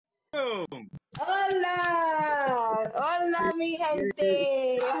mi Yeah.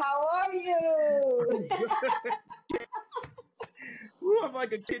 gente. How are you? Ooh, I'm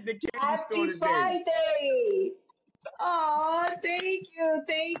like a kid in the candy store Happy today. Friday. Oh, thank you.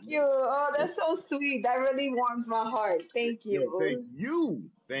 Thank you. Oh, So, that's so sweet. That really warms my heart. Thank yo, thank you. you.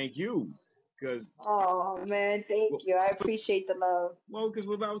 Thank you. Because, Oh, man. Thank well, you. I appreciate the love. because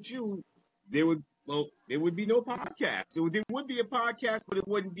without you, there would be no podcast. So there would be a podcast, but it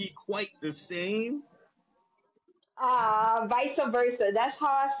wouldn't be quite the same. Vice versa. That's how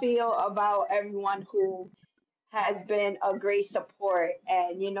I feel about everyone who has been a great support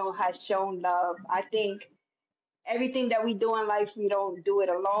and, has shown love. I think everything that we do in life, we don't do it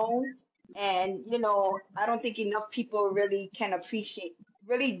alone. And, I don't think enough people really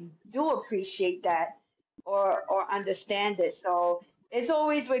do appreciate that or understand it. So it's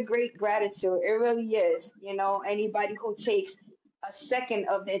always with great gratitude. It really is. Anybody who takes a second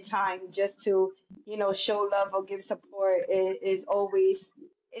of their time just to, show love or give support is always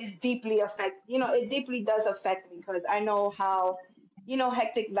is deeply it deeply does affect me because I know how,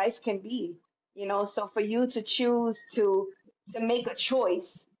 hectic life can be, so for you to choose to make a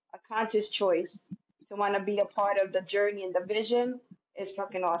choice, a conscious choice to want to be a part of the journey and the vision is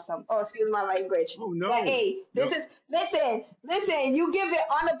fucking awesome. Oh, excuse my language. Oh But no, hey, no. listen, you give it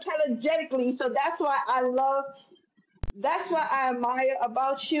unapologetically, so that's what I admire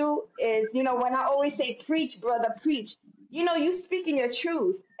about you is, when I always say preach, brother, preach, you speaking your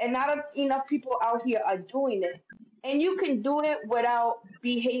truth and not enough people out here are doing it. And you can do it without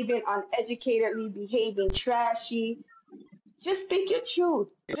behaving uneducatedly, behaving trashy. Just speak your truth.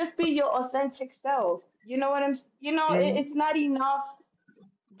 Just be your authentic self. You know what Mhm. it's not enough.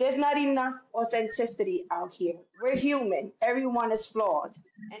 There's not enough authenticity out here. We're human. Everyone is flawed.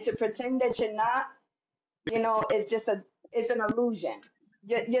 And to pretend that you're not, it's an illusion.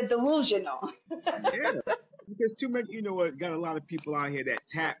 You're delusional. Yeah, because too many, what, got a lot of people out here that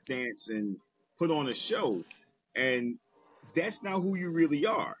tap dance and put on a show, and that's not who you really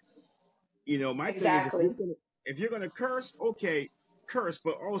are. My thing is Exactly. if you're gonna curse, okay, curse,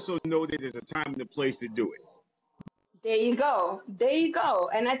 but also know that there's a time and a place to do it. There you go. There you go.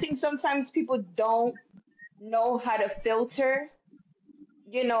 And I think sometimes people don't know how to filter,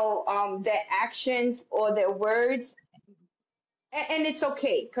 their actions or their words. And it's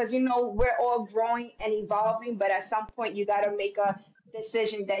okay because, we're all growing and evolving, but at some point you got to make a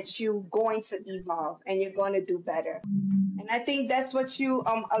decision that you're going to evolve and you're going to do better. And I think that's what I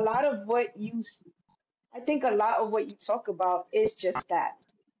think a lot of what you talk about is just that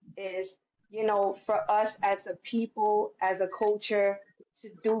is, for us as a people, as a culture, to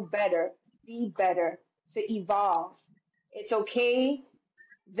do better, be better, to evolve. It's okay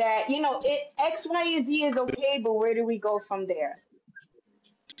that, X, Y, and Z is okay, but where do we go from there?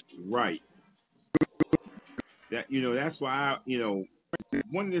 Right. That's why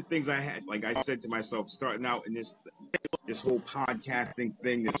one of the things I had, like I said to myself, starting out in this whole podcasting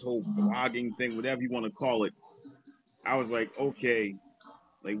thing, this whole blogging thing, whatever you want to call it, I was like, okay,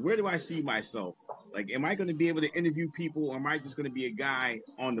 like where do I see myself? Like, am I going to be able to interview people, or am I just going to be a guy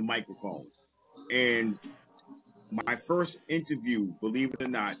on the microphone? And my first interview, believe it or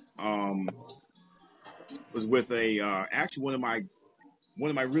not, was with a actually one of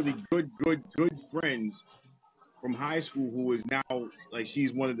my really good friends from high school who is now like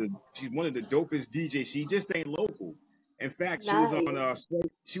she's one of the dopest DJs. She just ain't local. In fact, Nice.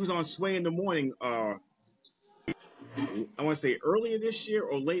 she was on Sway in the Morning. I want to say earlier this year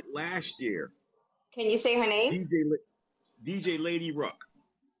or late last year. Can you say her name? DJ Lady Ruck.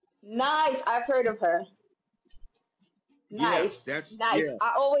 Nice. I've heard of her. Yeah, Nice. that's Nice. yeah.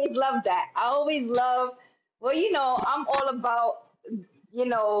 I always love that. I always love, well, I'm all about,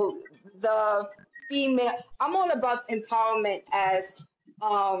 the female. I'm all about empowerment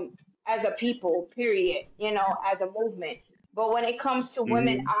um as a people, period, as a movement. But when it comes to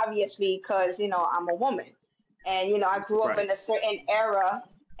women, Hmm. obviously, because, I'm a woman and, I grew up Right. in a certain era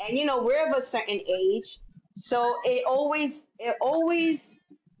and, we're of a certain age. So it always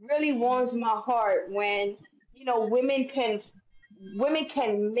really warms my heart when, women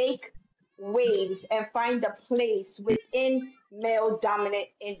can make waves and find a place within male dominant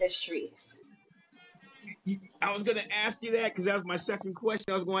industries. I was gonna ask you that because that was my second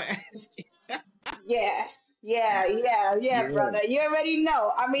question. I was going to ask you. Yeah, yeah, yeah, yeah, Yeah. brother. You already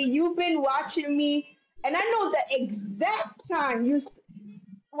know. I mean, you've been watching me, and I know the exact time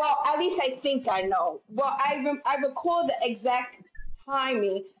well, at least I think I know. Well, I recall the exact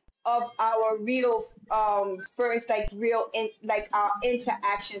timing of our real first like real like our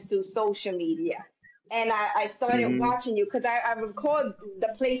interactions through social media, and I started Hmm. watching you because I recall the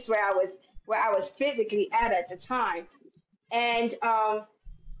place where I was physically at the time, And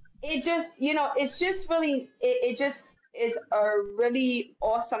it just, it's just really, it just is a really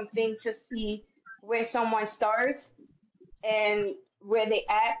awesome thing to see where someone starts and where they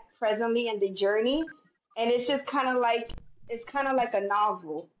at presently in the journey. And it's just kind of like, it's kind of like a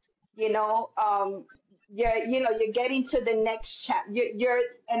novel, you know. You're getting to the next chapter. You're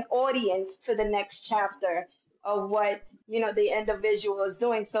an audience to the next chapter of what the individual is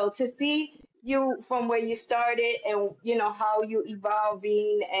doing. So to see you from where you started, and how you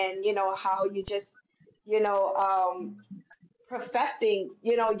evolving, and how you just you know perfecting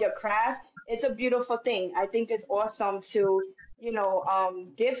your craft. It's a beautiful thing. I think it's awesome to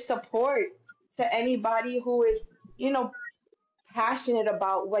give support to anybody who is you know passionate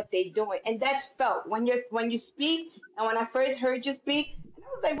about what they're doing, and that's felt when you speak. And when I first heard you speak, and I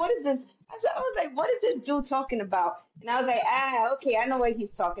was like, what is this? I was like, what is this dude talking about? And I was like, okay, I know what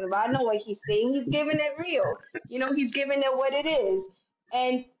he's talking about. I know what he's saying. He's giving it real. He's giving it what it is.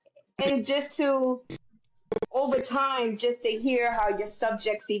 And just to, over time, just to hear how your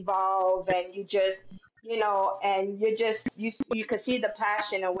subjects evolve, and you just and you could see the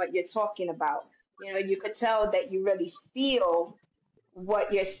passion of what you're talking about. You could tell that you really feel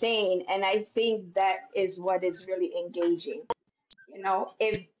what you're saying, and I think that is what is really engaging.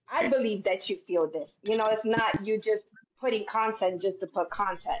 If I believe that you feel this, it's not you just putting content just to put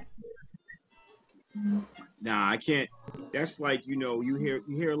content. Nah, I can't. That's like, you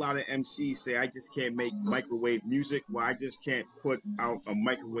hear a lot of MCs say, I just can't make microwave music. Well, I just can't put out a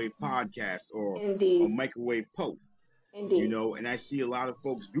microwave podcast or a Indeed. microwave post. Indeed. And I see a lot of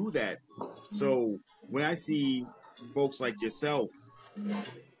folks do that. So when I see folks like yourself,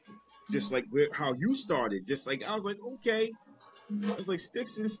 just like how you started, just like, I was like, okay, I was like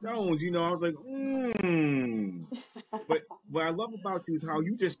sticks and stones, I was like, But what I love about you is how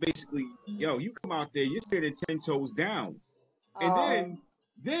you just basically, you come out there, you're standing 10 toes down. And Oh.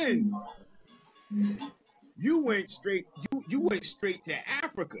 then you went straight, you went straight to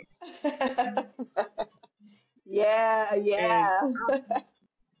Africa. Yeah, And yeah.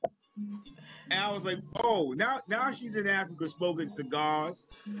 I was like, oh, now she's in Africa smoking cigars.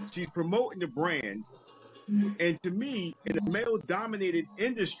 She's promoting the brand. And to me, in a male dominated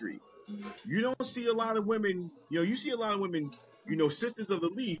industry, you don't see a lot of women, you see a lot of women, sisters of the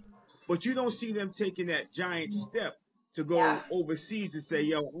leaf, but you don't see them taking that giant step to go Yeah, overseas and say,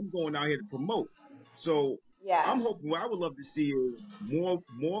 yo, I'm going out here to promote. So yeah. I'm hoping, what I would love to see is more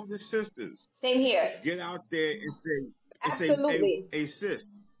of the sisters Same here. get out there and say, Absolutely. hey sis,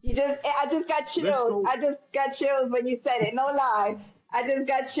 I just got let's chills. go I just got chills when you said it. No lie. I just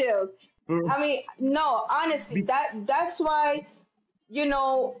got chills. for, I mean, no, honestly, that's why,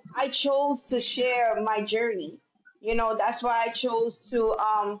 I chose to share my journey. That's why I chose to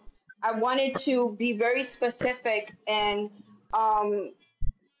I wanted to be very specific, and um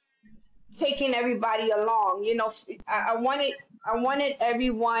taking everybody along. I wanted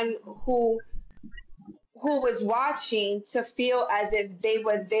everyone who was watching to feel as if they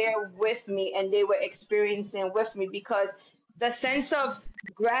were there with me, and they were experiencing with me, because the sense of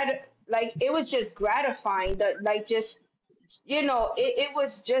like, it was just gratifying, that, like, just it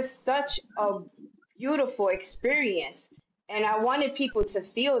was just such a beautiful experience. And I wanted people to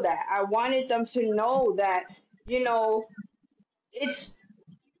feel that. I wanted them to know that you know it's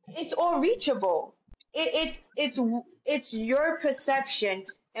it's all reachable. It's your perception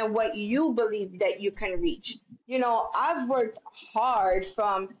and what you believe that you can reach. I've worked hard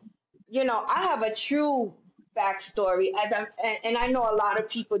from, I have a true backstory, and I know a lot of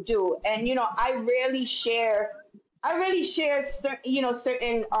people do. And I really share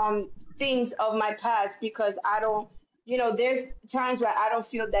certain things of my past, because I don't, there's times where I don't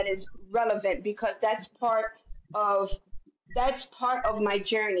feel that is relevant, because of that's part of my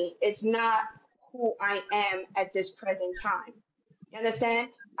journey. It's not who I am at this present time. You understand?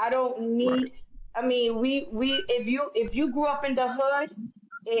 I don't right. need. I mean, we if you grew up in the hood,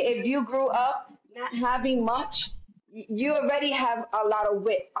 if you grew up not having much, you already have a lot of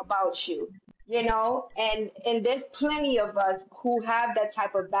wit about you. And there's plenty of us who have that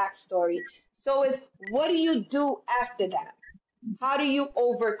type of backstory. So it's, what do you do after that? How do you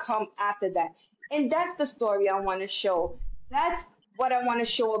overcome after that? And that's the story I want to show. That's what I want to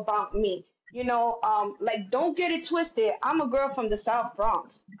show about me. Like, don't get it twisted. I'm a girl from the South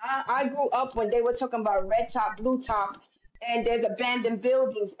Bronx. I grew up when they were talking about red top, blue top, and there's abandoned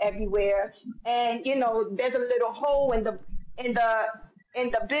buildings everywhere. And there's a little hole in the in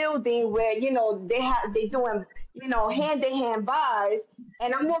the building where they doing hand to hand buys,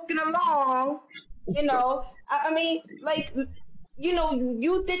 and I'm walking along. I mean, like,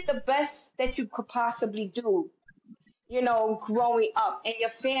 you did the best that you could possibly do. growing up, and your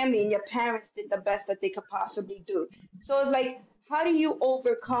family and your parents did the best that they could possibly do. So it's like, how do you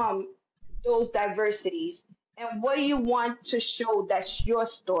overcome those diversities? And what do you want to show that's your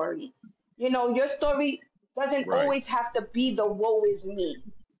story? Your story doesn't Right. always have to be the woe is me.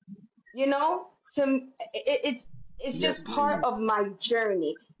 It's Yes, just part ma'am. of my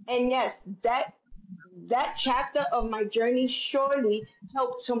journey. And yes, that chapter of my journey surely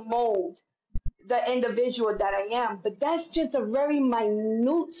helped to mold the individual that I am. But that's just a very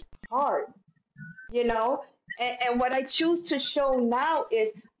minute part, you know? And what I choose to show now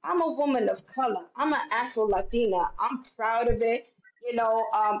is I'm a woman of color. I'm an Afro Latina. I'm proud of it.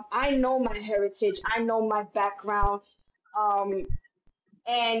 I know my heritage, I know my background. Um,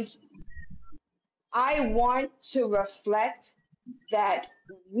 and I want to reflect that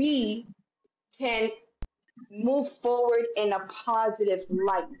we can move forward in a positive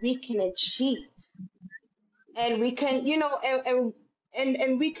light. We can achieve, and we can,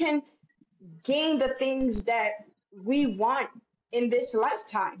 and we can gain the things that we want in this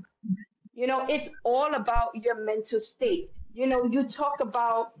lifetime. It's all about your mental state. You talk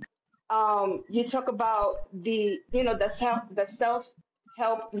about the self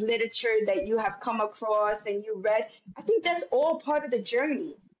help literature that you have come across and you read. I think that's all part of the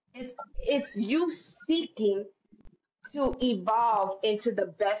journey. It's you seeking to evolve into the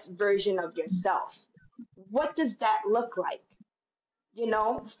best version of yourself. What does that look like?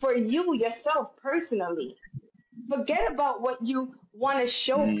 For you yourself personally. Forget about what you want to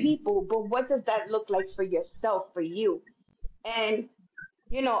show Mhm. people, but what does that look like for yourself, for you? And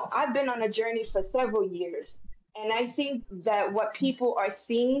I've been on a journey for several years, and I think that what people are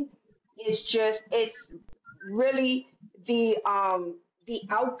seeing is just it's really the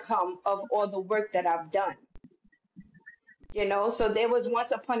outcome of all the work that I've done. So there was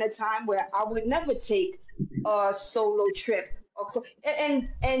once upon a time where I would never take a solo trip.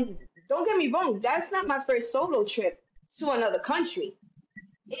 And don't get me wrong, that's not my first solo trip to another country.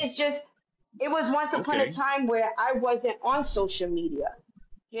 It's just it was once upon a Okay. time where I wasn't on social media,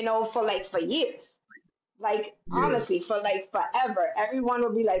 for years. Like Yeah. honestly, for like forever. Everyone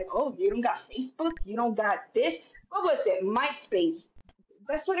would be like, "Oh, you don't got Facebook? You don't got this? What was it? MySpace?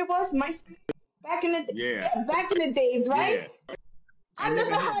 That's what it was. MySpace back in the Yeah. yeah, back in the days, right? Yeah. I I never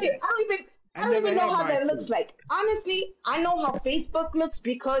never had had it. that. I I don't never even know had how that looks MySpace. like. Honestly, I know how Facebook looks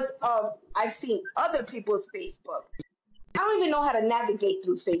because of I've seen other people's Facebook. I don't even know how to navigate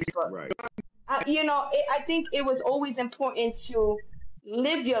through Facebook. Right. I think it was always important to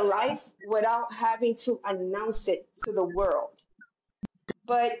live your life without having to announce it to the world.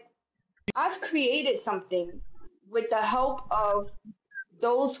 But I've created something with the help of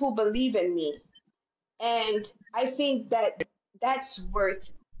those who believe in me. And I think that that's worth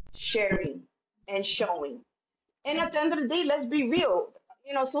sharing and showing. And at the end of the day, let's be real.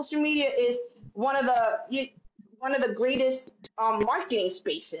 Social media is one of the greatest marketing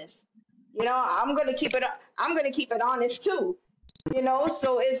spaces. I'm gonna keep it honest too.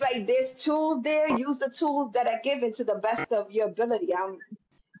 So it's like there's tools there. Use the tools that are given to the best of your ability.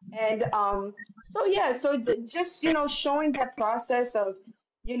 And so yeah, so just showing that process of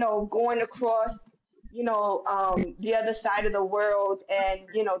going across the other side of the world, and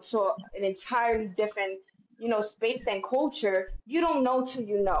to an entirely different space and culture. You don't know till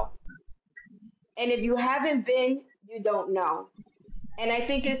you know, and if you haven't been, you don't know. And I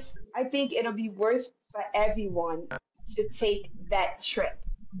think it'll be worth for everyone to take that trip,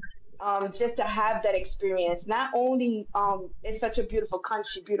 just to have that experience. Not only it's such a beautiful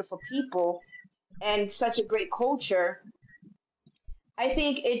country, beautiful people, and such a great culture. I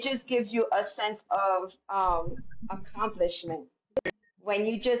think it just gives you a sense of accomplishment when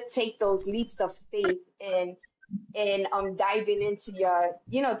you just take those leaps of faith and diving into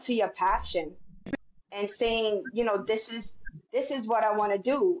your passion, and saying, this is what I want to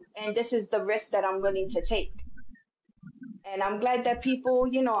do, and this is the risk that I'm willing to take. And I'm glad that people,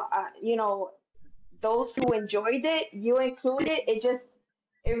 those who enjoyed it, you included.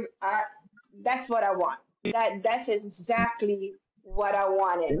 It, that's what I want. That's exactly what I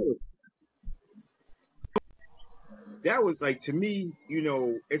wanted. That was like, to me,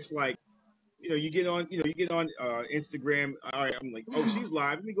 it's like, you get on Instagram. All right, I'm like, oh, she's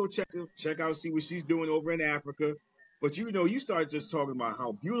live. Let me go check out, see what she's doing over in Africa. But you start just talking about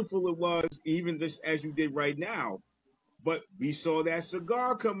how beautiful it was, even just as you did right now. But we saw that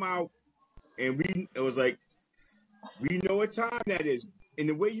cigar come out, and it was like, we know what time that is. And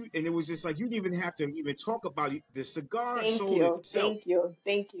the way and it was just like, you didn't even have to even talk about it. The cigar Thank sold you, itself. thank you,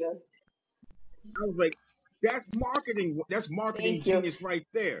 thank you, I was like, that's marketing. That's marketing thank you. genius right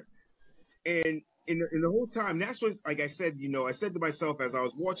there. And in the whole time, that's what, like I said, I said to myself as I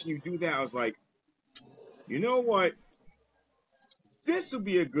was watching you do that, I was like, you know what? This would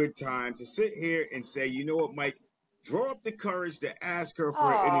be a good time to sit here and say, you know what, Mike, draw up the courage to ask her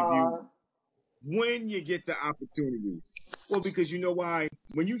for an interview Oh, when you get the opportunity. Well, because you know why?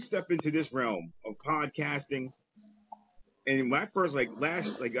 When you step into this realm of podcasting, and when I first,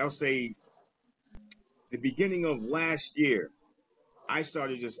 I'll say the beginning of last year, I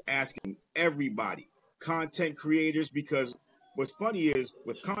started just asking everybody, content creators, because what's funny is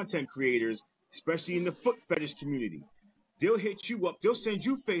with content creators, especially in the foot fetish community, they'll hit you up, they'll send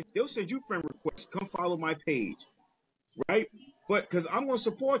you friend requests, come follow my page, right? But because I'm gonna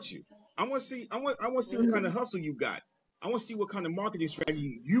support you. I want to see what kind of mhm. hustle you got. I want to see what kind of marketing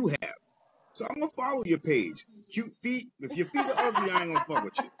strategy you have. So I'm gonna follow your page. Cute feet. If your feet are ugly, I ain't gonna fuck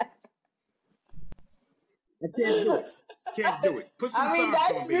with you. I can't do it. Can't do it. Put some I mean, socks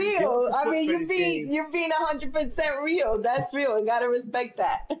that's on, baby. Get off real. the I foot mean, fetish game. you're being 100% real. That's real. You gotta respect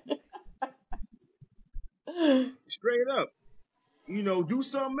that. Straight up. Do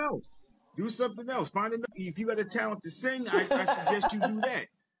something else. Do something else. Find another. If you got a talent to sing, I suggest you do that.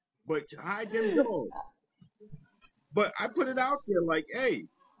 But hide them dogs. But I put it out there like, hey,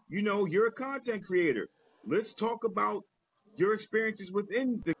 you're a content creator. Let's talk about your experiences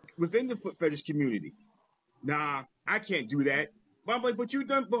within the foot fetish community. Nah, I can't do that. But I'm like, but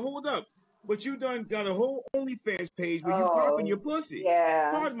hold up. But you done got a whole OnlyFans page where you popping your Oh, pussy.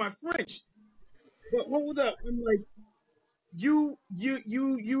 yeah. Pardon my French. But hold up. I'm like, you're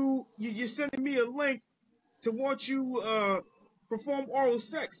sending me a link to watch you perform oral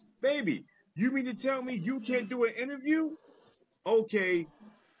sex. Baby, you mean to tell me you can't do an interview? Okay,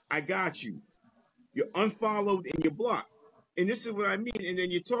 I got you. You're unfollowed and you're blocked. And this is what I mean. And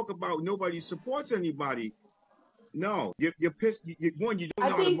then you talk about nobody supports anybody. No, you're pissed. You don't I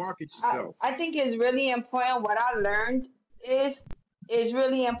know how to think market yourself. I think it's really important. What I learned is is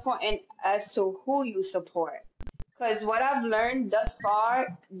really important as to who you support. Because what I've learned thus far,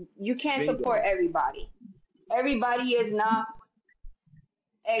 you can't support Bingo. everybody. Everybody is not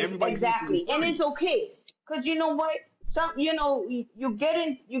Everybody's not for your exactly, and time. it's okay. Because you know what? Some you get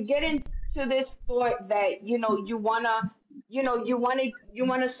into this thought that you wanna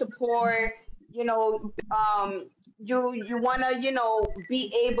support. You know, you wanna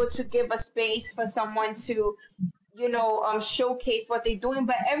be able to give a space for someone to showcase what they're doing,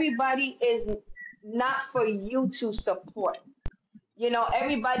 but everybody is not for you to support.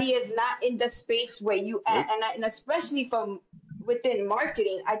 Everybody is not in the space where you at, Nope. and especially from within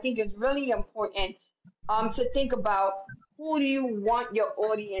marketing, I think it's really important to think about who do you want your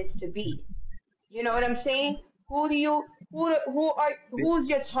audience to be. You know what I'm saying? Who do you who's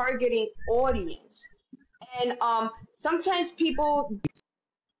your targeting audience? And sometimes people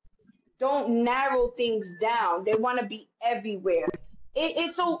don't narrow things down. They want to be everywhere.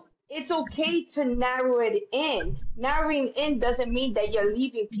 It's okay to narrow it in. Narrowing in doesn't mean that you're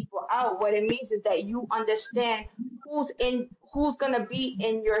leaving people out. What it means is that you understand who's gonna be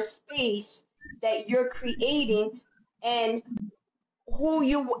in your space that you're creating, and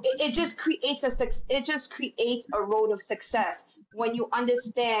it just creates it just creates a road of success when you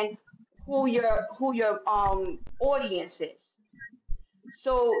understand who your audience is.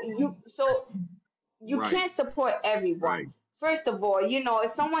 So you Right. can't support everyone. Right. First of all,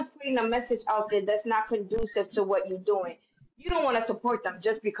 if someone's putting a message out there that's not conducive to what you're doing, you don't want to support them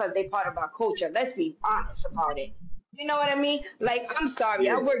just because they're part of our culture. Let's be honest about it. You know what I mean? Like, I'm sorry,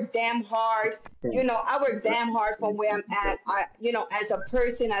 I Yeah. work damn hard. I work damn hard from where I'm at. As a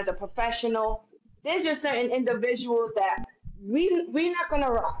person, as a professional, there's just certain individuals that we're not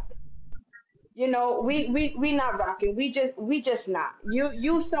gonna rock. We not rocking. We just not.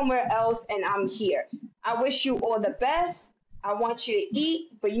 You somewhere else, and I'm here. I wish you all the best. I want you to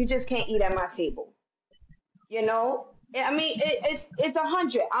eat, but you just can't eat at my table. I mean, it's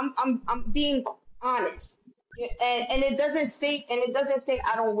 100. I'm being honest. And it doesn't say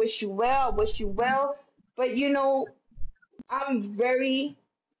I don't wish you well. I wish you well, but I'm very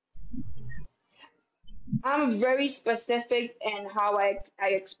I'm very specific in how I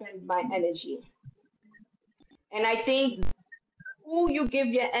expend my energy. And I think who you give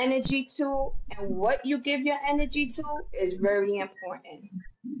your energy to and what you give your energy to is very important.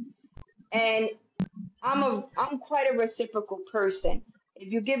 And I'm quite a reciprocal person.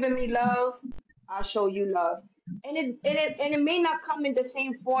 If you're giving me love, I'll show you love. And it may not come in the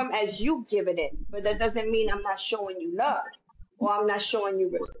same form as you giving it, but that doesn't mean I'm not showing you love or I'm not showing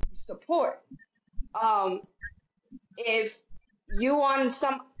you support. Um, if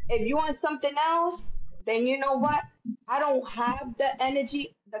if you want something else, then you know what? I don't have the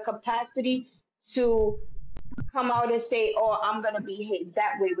energy, the capacity to come out and say, "Oh, I'm gonna behave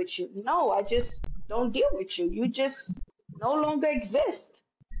that way with you." No, I just don't deal with you. You just no longer exist.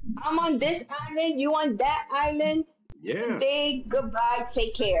 I'm on this island, you on that island. Good Yeah. day, goodbye,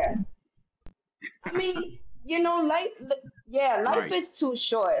 take care. I mean, life. Yeah, life Right. is too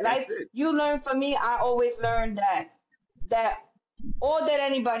short. That's Like it. you learn from me, I always learn that all that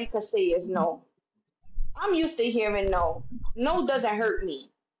anybody could say is no. I'm used to hearing no. No doesn't hurt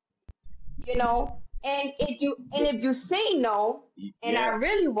me, you know. And if you say no, and I Yeah.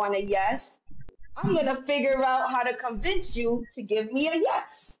 really want a yes, I'm gonna figure out how to convince you to give me a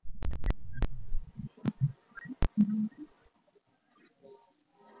yes.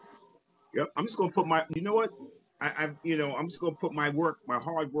 Yep. I'm just gonna put my. You know what? I'm just gonna put my work, my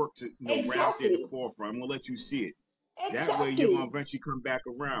hard work, to right out there in the Exactly. forefront. I'm gonna let you see it. That way, you're gonna Exactly. eventually come back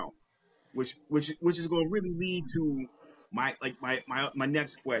around, which is gonna really lead to my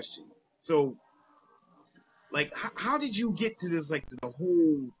next question. So, like, how did you get to this? Like, the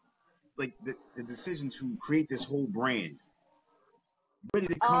whole, like, the decision to create this whole brand. Where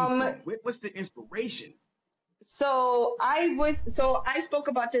did it come Um, from? What's the inspiration? so I spoke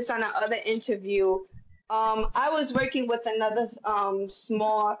about this on another interview. I was working with another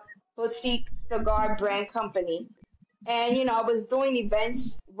small boutique cigar brand company, and I was doing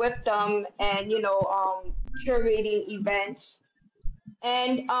events with them, and curating events,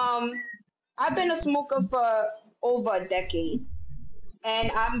 and I've been a smoker for over a decade,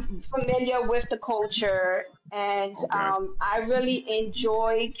 and I'm familiar with the culture, and Okay. I really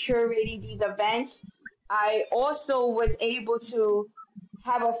enjoy curating these events. I also was able to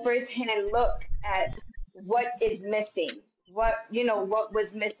have a first-hand look at what is missing, what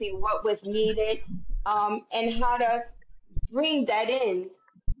was missing, what was needed, and how to bring that in,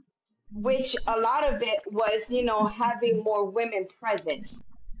 which a lot of it was, having more women present,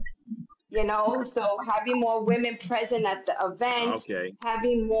 so having more women present at the events, Okay.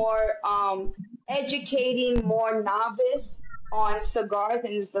 having more educating more novice on cigars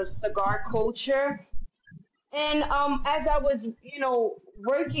and the cigar culture. And as I was,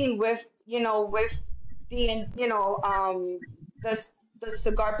 working with the, the the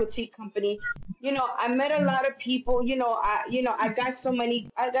cigar boutique company, I met a lot of people. I got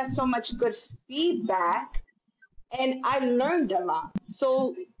so much good feedback, and I learned a lot.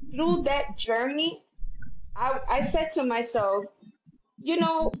 So through that journey, I said to myself, you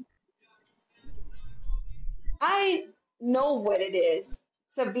know, I know what it is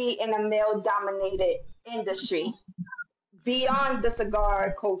to be in a male dominated industry beyond the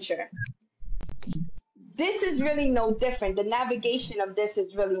cigar culture. This is really no different. The navigation of this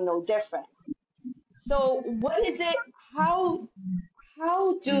is really no different. So what is it? How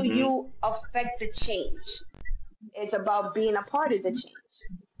do Mm-hmm. you affect the change? It's about being a part of the change,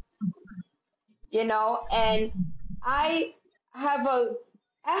 and I have a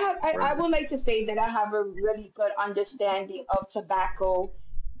I Right. would like to say that I have a really good understanding of tobacco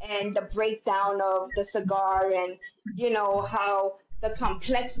and the breakdown of the cigar, and how the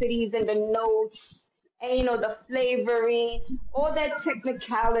complexities and the notes, and the flavoring, all that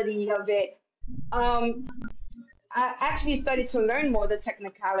technicality of it. um I actually started to learn more the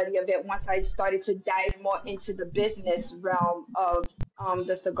technicality of it once I started to dive more into the business realm of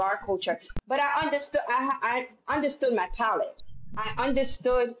the cigar culture. But I understood my palate. I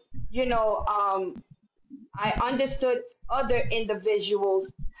understood, you know, I understood other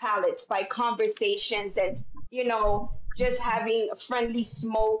individuals' palates by conversations, and just having friendly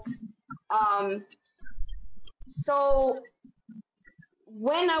smokes. Um, so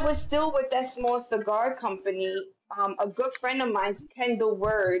when I was still with that small cigar company, a good friend of mine, Kendall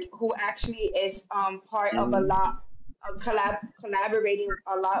Word, who actually is part of a Mm-hmm. lot, collaborating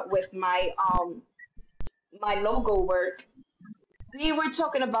a lot with my logo work. We were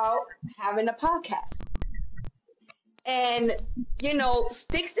talking about having a podcast, and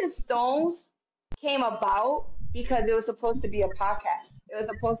Sticks and Stones came about because it was supposed to be a podcast. It was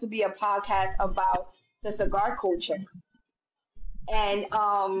supposed to be a podcast about the cigar culture, and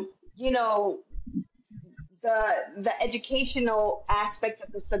the educational aspect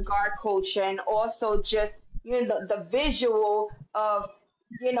of the cigar culture, and also just the visual of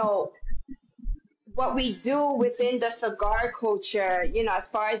you know what we do within the cigar culture, as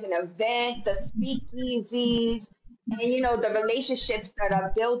far as an event, the speakeasies, and the relationships that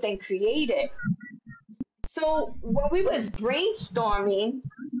are built and created. So when we was brainstorming,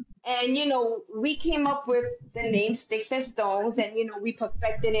 and we came up with the name Sticks and Stones, and we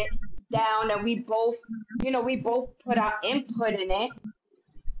perfected it down, and we both put our input in it.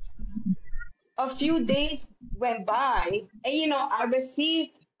 A few days went by, and I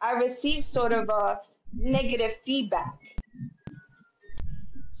received I received sort of a negative feedback.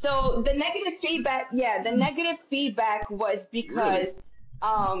 So the negative feedback was Really? because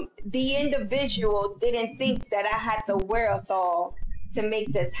the individual didn't think that I had the wherewithal to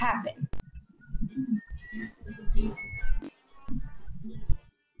make this happen.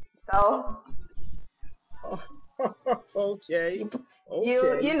 So Okay. you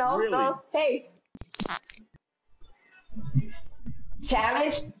Okay. you know, Really? so hey,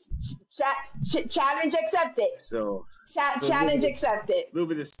 challenge challenge accepted. So, so Challenge accepted. little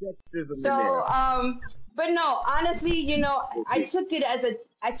bit of sexism in So, there. but no, honestly, Okay. I took it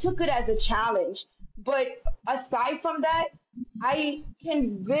as a challenge. But aside from that, I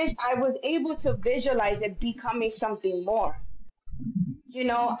was able to visualize it becoming something more.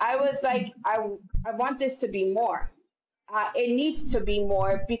 I was like, I want this to be more. It needs to be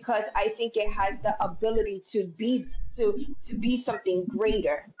more because I think it has the ability to be something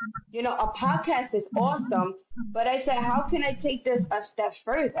greater. A podcast is awesome, but I said, how can I take this a step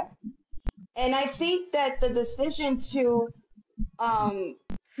further? And I think that the decision to um,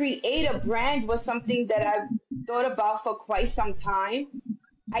 create a brand was something that I thought about for quite some time.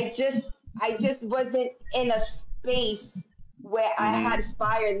 I just wasn't in a space where I Hmm. had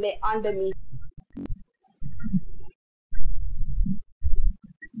fire lit under me.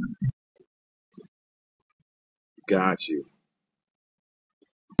 Got you.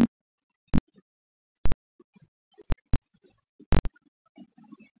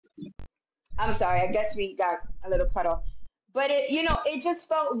 I'm sorry, I guess we got a little cut off. But it just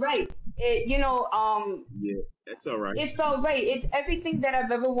felt right. Yeah, that's all right. It felt right. It's everything that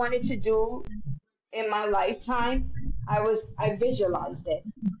I've ever wanted to do in my lifetime. I visualized it.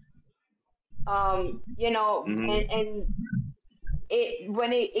 Hmm. And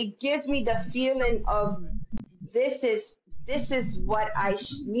it gives me the feeling of this is this is what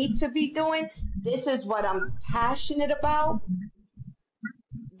need to be doing. This is what I'm passionate about.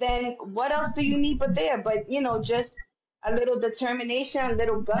 Then what else do you need but there? But just a little determination, a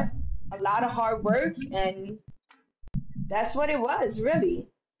little guts, a lot of hard work, and that's what it was, really.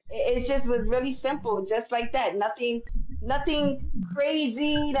 It just was really simple, just like that. Nothing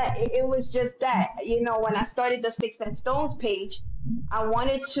crazy. That it was just that. When I started the Sticks and Stones page, I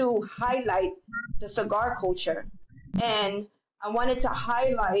wanted to highlight the cigar culture, and I wanted to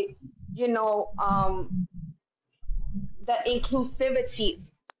highlight, you know, um, the inclusivity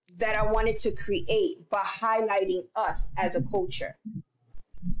that I wanted to create by highlighting us as a culture,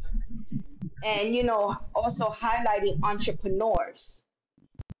 and also highlighting entrepreneurs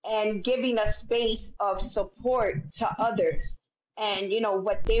and giving a space of support to others and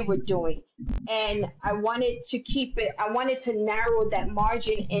what they were doing. And I wanted to narrow that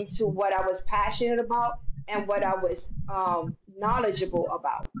margin into what I was passionate about and what I was knowledgeable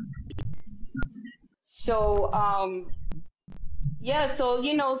about. So yeah, so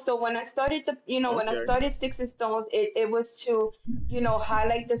when I started when I Okay. started Sticks and Stones, it was to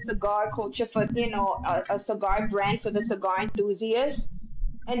highlight the cigar culture for a cigar brand for the cigar enthusiasts.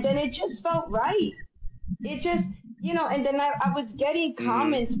 And then it just felt right. It just and then I was getting Hmm.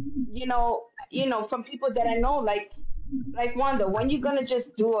 comments, from people that I know, like, Wanda, when you gonna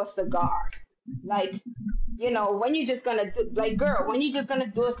just do a cigar? Like, when you just gonna do, like, girl, when you just gonna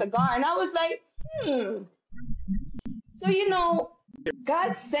do a cigar? And I was like, hmm. So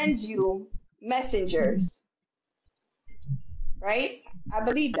God sends you messengers, right? I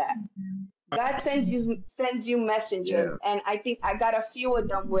believe that. God sends you messengers, Yeah. and I think I got a few of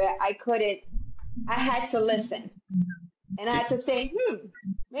them where I had to listen, and I had to say,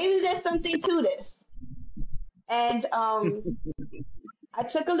 maybe there's something to this. And I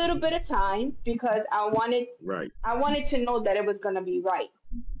took a little bit of time because Right. I wanted to know that it was going to be right.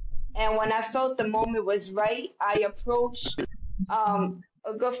 And when I felt the moment was right, I approached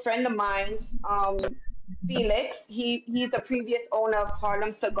a good friend of mine's, Felix. He's the previous owner of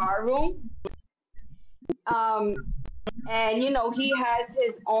Harlem Cigar Room. Um, and he has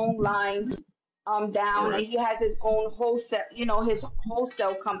his own lines All down, and right. he has his own his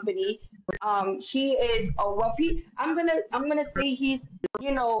wholesale company. He is a wealthy. I'm gonna say he's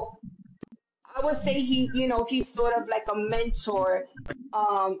you know I would say he's sort of like a mentor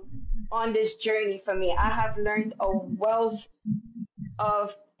um on this journey for me. I have learned a wealth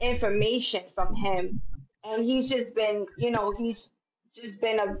of information from him, and he's just been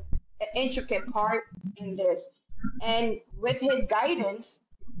an intricate part in this. And with his guidance,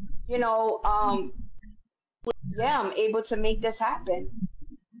 you know, um, yeah, I'm able to make this happen.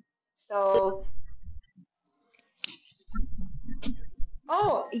 So,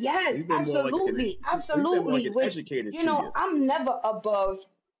 oh So yes, you've been more like an absolutely, so you've been more like absolutely. an Which educator to you. I'm never above.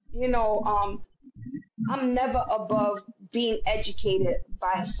 you know, I'm never above being educated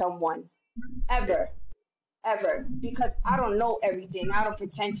by someone, ever, ever, because I don't know everything. I don't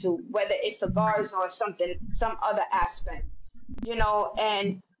pretend to, whether it's cigars or something, some other aspect,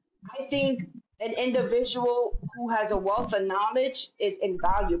 and I think an individual who has a wealth of knowledge is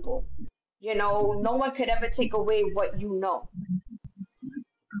invaluable. No one could ever take away what you know.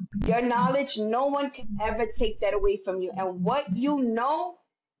 Your knowledge, no one can ever take that away from you. And what you know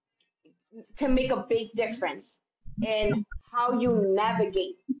can make a big difference in how you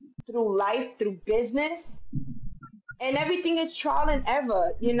navigate through life, through business, and everything is trial and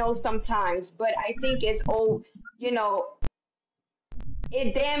error, sometimes. But I think you know,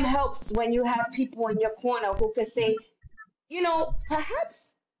 it damn helps when you have people in your corner who can say,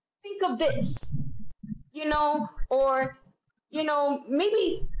 perhaps think of this, or,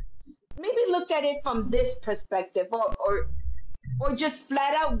 maybe look at it from this perspective, or just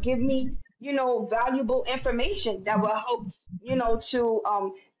flat out give me, valuable information that will help,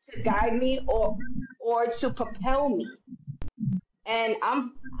 to guide me or to propel me. And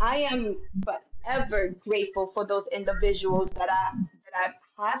I am forever grateful for those individuals that I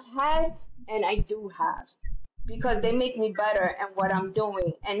have had and I do have, because they make me better at what I'm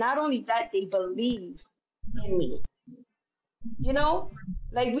doing. And not only that, they believe in me. You know,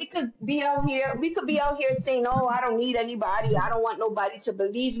 like we could be out here saying, "Oh, I don't need anybody. I don't want nobody to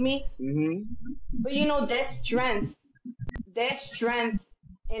believe me." Mm-hmm. But there's strength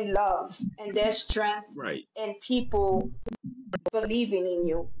in love, and there's strength Right. in people believing in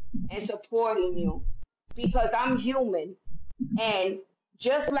you and supporting you, because I'm human, and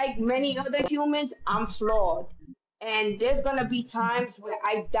just like many other humans, I'm flawed. And there's gonna be times where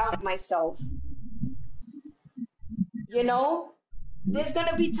I doubt myself, you know? There's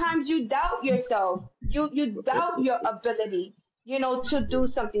gonna be times you doubt yourself. You doubt your ability, to do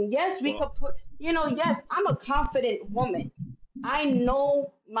something. Yes, we Well, could put, yes, I'm a confident woman. I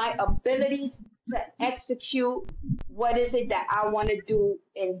know my abilities to execute what is it that I want to do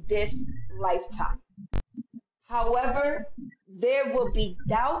in this lifetime. However, there will be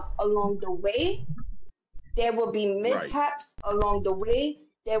doubt along the way. There will be right. mishaps along the way.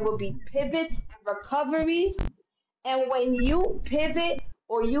 There will be pivots and recoveries. And when you pivot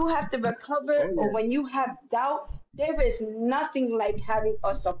or you have to recover Oh or yeah. when you have doubt, there is nothing like having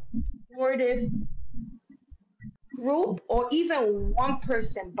a supportive group or even one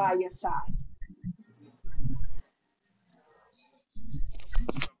person by your side.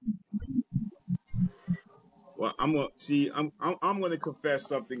 Well, I'm gonna see. I'm gonna confess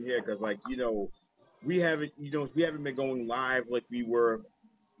something here because, like, we haven't been going live like we were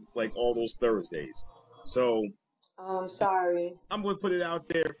like all those Thursdays. So I'm sorry. I'm gonna put it out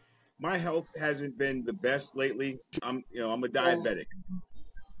there. My health hasn't been the best lately. I'm a Yeah. diabetic.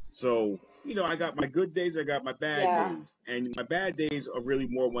 So, I got my good days, I got my bad Yeah. days. And my bad days are really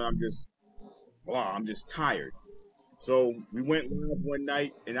more when I'm just tired. So we went live one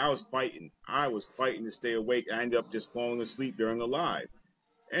night and I was fighting. I was fighting to stay awake. I ended up just falling asleep during a live.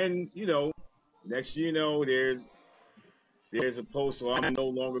 And, next you know, there's a post, so I'm no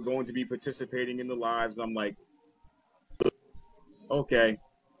longer going to be participating in the lives. I'm like, okay,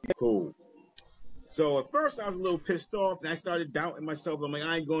 cool. So at first I was a little pissed off, and I started doubting myself. I'm like,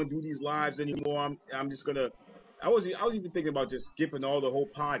 I ain't going to do these lives anymore. I'm just gonna. I was even thinking about just skipping all the whole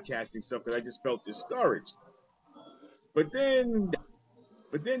podcasting stuff because I just felt discouraged. But then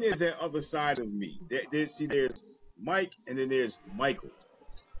there's that other side of me. There's Mike, and then there's Michael.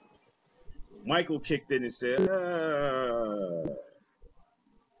 Michael kicked in and said,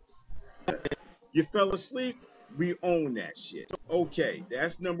 "You fell asleep. We own that shit." Okay,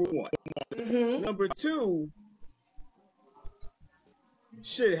 that's number one. Mhm. Number two,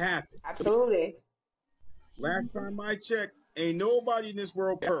 shit happens. Absolutely. Last time I checked, ain't nobody in this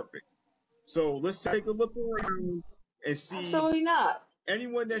world perfect. So let's take a look around and see Absolutely not.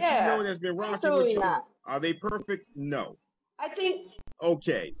 anyone that you know Yeah. that's been rocking with Absolutely you. not. Are they perfect? No. I think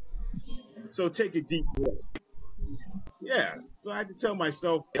Okay. So take a deep breath. Yeah. So I had to tell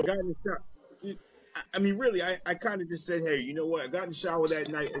myself, I got in the shower. I mean, really, I kind of just said, hey, you know what? I got in the shower that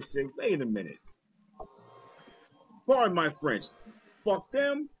night and said, wait a minute. Pardon my French. Fuck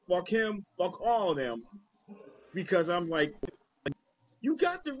them, fuck him, fuck all of them. Because I'm like, you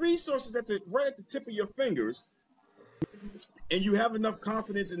got the resources right at the tip of your fingers, and you have enough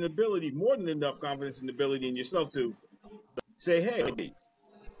confidence and ability, more than enough confidence and ability in yourself to say, hey,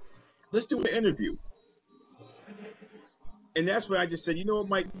 let's do an interview. And that's when I just said, you know what,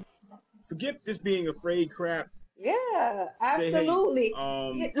 Mike, forget this being afraid crap. yeah, Say, hey, absolutely.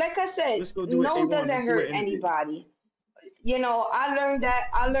 Like I said, let's go do an no A1. doesn't Let's do an hurt interview. anybody. I learned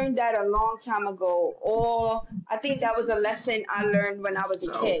that a long time ago. Or I think that was a lesson I learned when I was a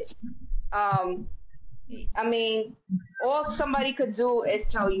No. kid. Um, I mean, all somebody could do is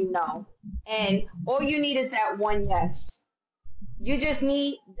tell you no. And all you need is that one yes. You just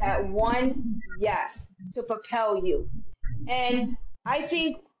need that one yes to propel you. And I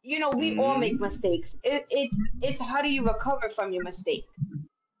think, we all make Mm-hmm. mistakes. It's how do you recover from your mistake?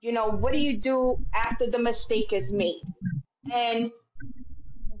 What do you do after the mistake is made? And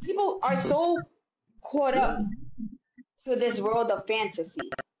people are so caught up to this world of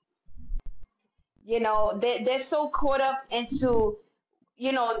fantasy. They're so caught up into,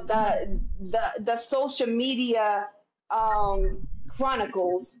 the social media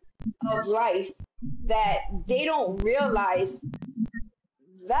chronicles of life that they don't realize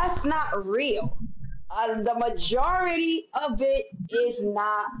that's not real. The majority of it is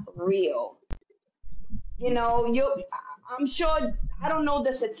not real. I'm sure, I don't know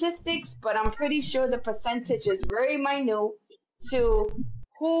the statistics, but I'm pretty sure the percentage is very minute to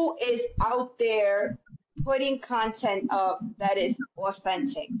who is out there putting content up that is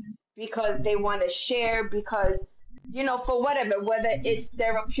authentic because they want to share, because, for whatever, whether it's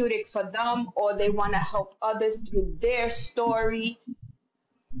therapeutic for them or they want to help others through their story.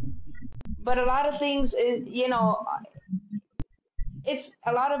 But a lot of things is, it's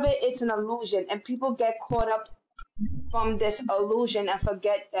a lot of it, it's an illusion, and people get caught up from this illusion and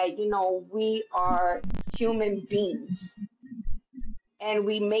forget that, we are human beings and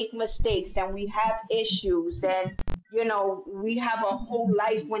we make mistakes and we have issues, and, we have a whole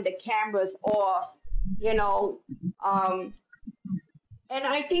life when the camera's off, you know. Um, and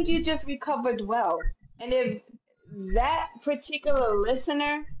I think you just recovered well. And if that particular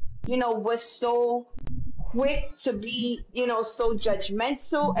listener, was so quick to be, so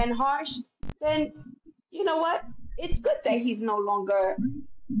judgmental and harsh, then you know what? It's good that he's no longer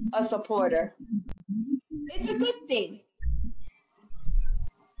a supporter. It's a good thing.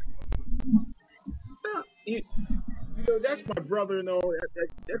 That's my brother.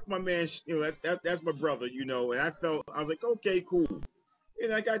 That's my man. That's my brother. And I was like, okay, cool. And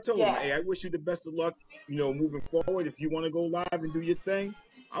like I told him, Yeah. hey, I wish you the best of luck. Moving forward. If you want to go live and do your thing,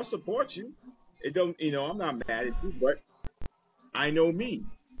 I'll support you. It don't. I'm not mad at you, but I know me.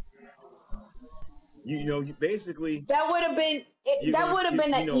 You basically That would have been you're that gonna would have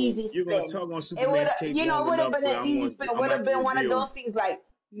been an easy you're gonna spin. tug on It would Superman's cape it long would have enough been where an easy spin. It I would might have be been one of revealed. those things like,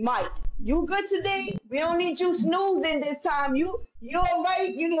 Mike, you good today? We don't need you snoozing this time. You all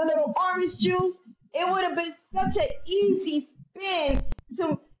right? You need a little orange juice. It would have been such an easy spin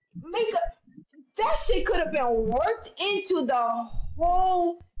to make a that shit could have been worked into the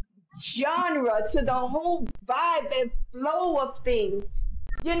whole genre, to the whole vibe and flow of things.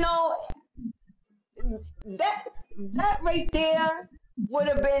 You know, that that right there would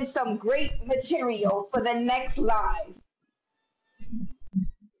have been some great material for the next live.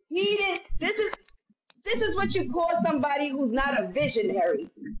 He didn't. This is what you call somebody who's not a visionary.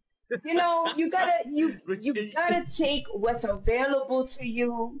 You gotta you But you gotta take what's available to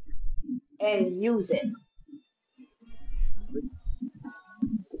you and use it.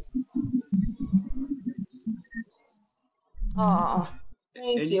 Oh,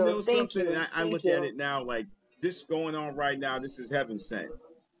 thank and you you, know thank something, and you, I thank look at you. it now like this going on right now. This is heaven sent.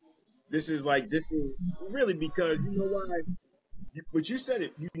 This is really because you know why. But you said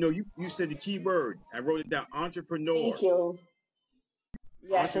it. You said the key word. I wrote it down. Thank you.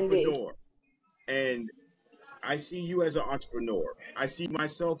 Yes, indeed. Entrepreneur. And I see you as an entrepreneur. I see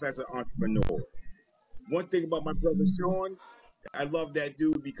myself as an entrepreneur. One thing about my brother Sean, I love that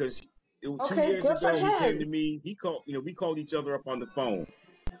dude because 2 years Okay, good for ago he came to him. me. He called, we called each other up on the phone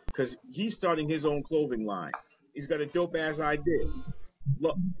because he's starting his own clothing line. He's got a dope ass idea.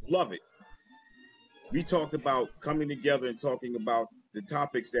 Lo- Love it. We talked about coming together and talking about the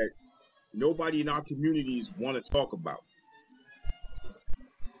topics that nobody in our communities want to talk about.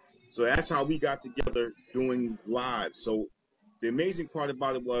 So that's how we got together doing live. So the amazing part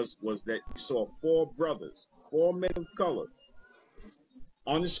about it was that you saw four brothers, four men of color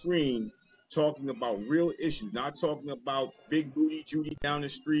on the screen talking about real issues, not talking about big booty Judy down the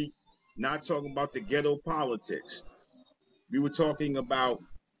street, not talking about the ghetto politics. We were talking about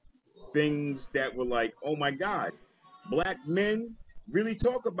things that were like, oh my God, black men really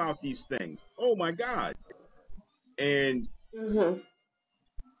talk about these things. Oh my God. And Hmm.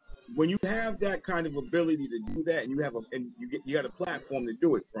 when you have that kind of ability to do that, and you got a platform to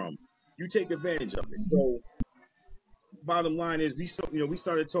do it from, you take advantage of it. So bottom line is we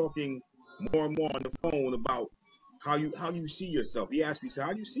started talking more and more on the phone about how you see yourself. He asked me, so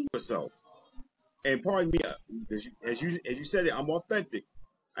how do you see yourself? And pardon me, as you said it, I'm authentic.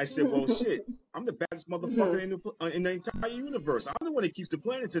 I said, well, shit, I'm the baddest motherfucker in the entire universe. I'm the one that keeps the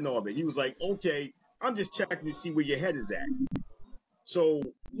planets in orbit. He was like, okay, I'm just checking to see where your head is at. So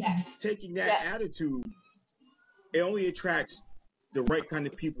Yes. taking that Yes. attitude, it only attracts the right kind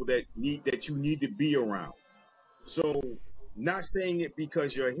of people that you need to be around. So not saying it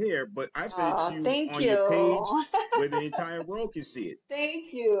because you're here, but I've said it to you Thank on you. your page where the entire world can see it.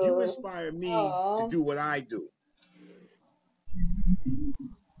 Thank you. You inspire me to do what I do.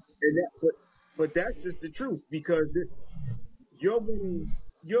 But that's just the truth, because you're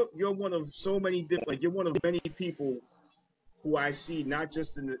one of so many different, like, you're one of many people who I see not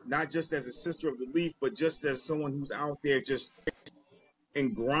just as a sister of the leaf, but just as someone who's out there just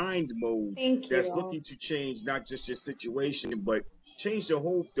in grind mode. Thank That's you. looking to change not just your situation, but change the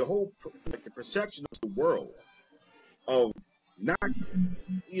whole like the perception of the world of not,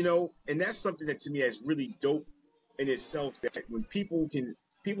 and that's something that to me is really dope in itself, that when people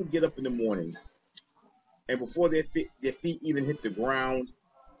get up in the morning and before their feet even hit the ground,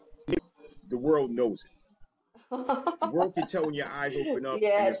 the world knows it. The world can tell when your eyes open up, and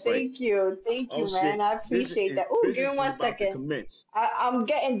Yeah, it's like, thank you. Thank oh you, man. shit, I appreciate that. Oh, give business me is one about to second. commence. I'm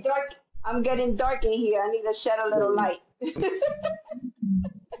getting dark. I'm getting dark in here. I need to shed a little So, light.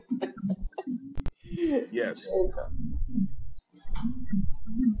 yes. There you go.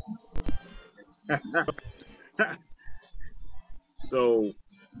 So,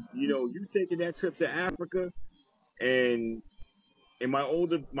 you taking that trip to Africa, and my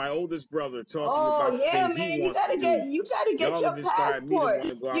oldest brother talking Oh about the yeah, things man, he wants to do. you gotta get Y'all your have inspired me to passport. want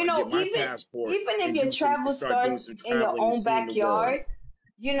to go out and get my passport Even if and your travel start doing starts some in your traveling and own seeing the world.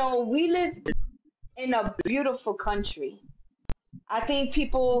 backyard, we live in a beautiful country. I think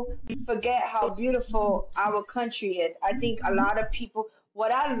people forget how beautiful our country is. I think a lot of people,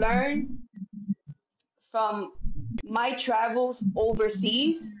 what I learned from my travels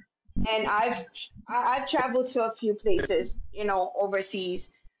overseas, and I've traveled to a few places, overseas.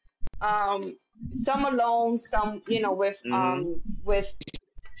 Some alone, some with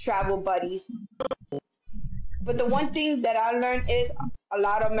travel buddies. But the one thing that I learned is a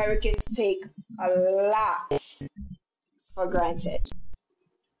lot of Americans take a lot for granted.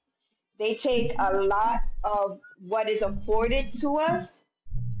 They take a lot of what is afforded to us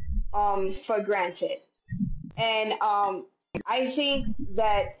for granted. And I think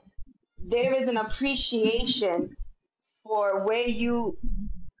that there is an appreciation for where you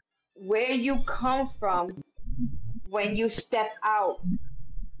come from when you step out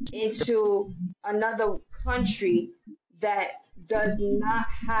into another country that does not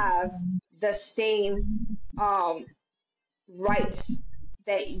have the same um, rights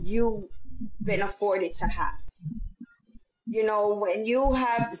that you've been afforded to have. When you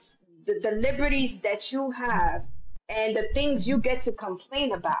have the liberties that you have and the things you get to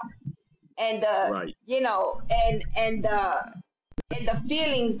complain about, and Right. And the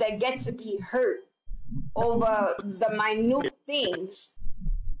feelings that get to be hurt over the minute things,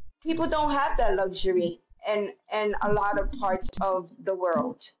 people don't have that luxury in a lot of parts of the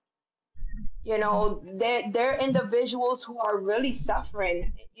world. They're individuals who are really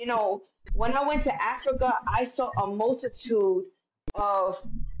suffering. When I went to Africa, I saw a multitude of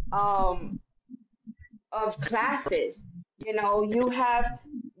um of classes. You have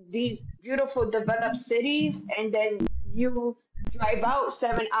these beautiful developed cities, and then you drive out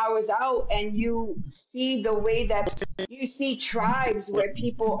 7 hours out, and you see the way that you see tribes where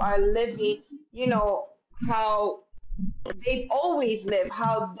people are living, how they've always lived,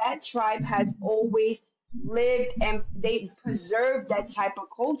 how that tribe has always lived, and they preserve that type of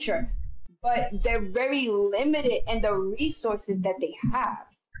culture. But they're very limited in the resources that they have,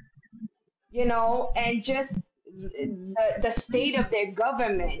 and just the state of their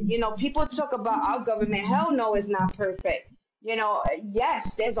government. People talk about our government. Hell no, it's not perfect.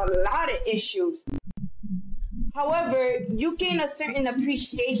 Yes, there's a lot of issues. However, you gain a certain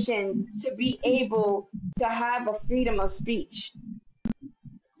appreciation to be able to have a freedom of speech.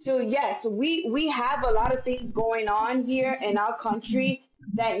 So yes, we have a lot of things going on here in our country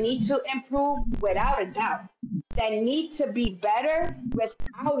that need to improve without a doubt, that need to be better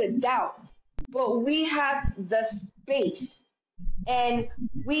without a doubt. But we have the space and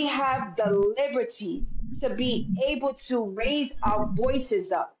we have the liberty to be able to raise our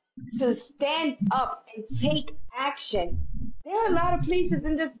voices up, to stand up and take action. There are a lot of places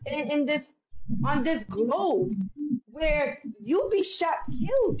in this on this globe where you'll be shot,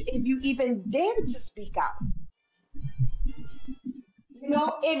 killed if you even dare to speak out.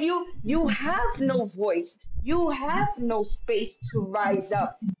 If you have no voice, you have no space to rise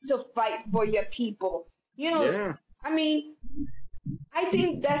up to fight for your people. You know, Yeah. I mean, I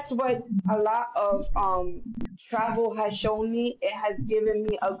think that's what a lot of travel has shown me. It has given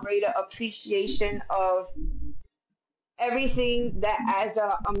me a greater appreciation of everything that as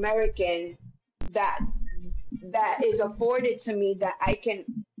a American that that is afforded to me that I can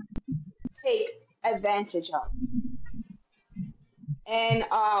take advantage of. And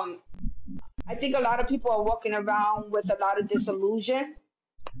I think a lot of people are walking around with a lot of disillusion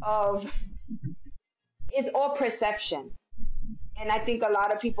of it's all perception. And I think a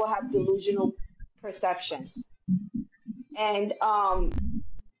lot of people have delusional perceptions. And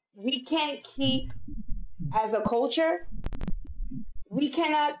we can't keep, as a culture, we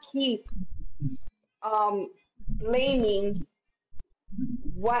cannot keep um, blaming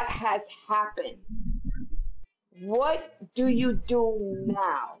what has happened. What do you do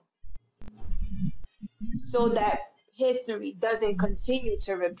now so that history doesn't continue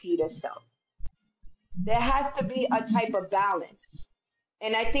to repeat itself? There has to be a type of balance.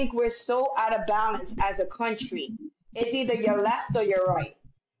 And I think we're so out of balance as a country. It's either you're left or you're right.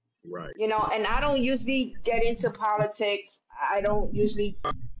 Right. You know, and I don't usually get into politics. I don't usually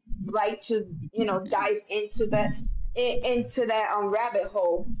like to, dive into that rabbit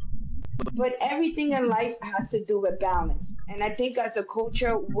hole. But everything in life has to do with balance. And I think as a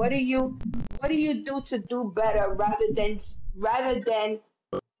culture, what do you do to do better rather than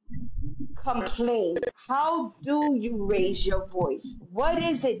complain? How do you raise your voice? What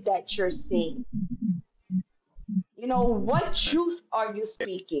is it that you're saying? What truth are you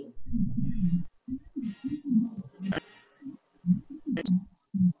speaking?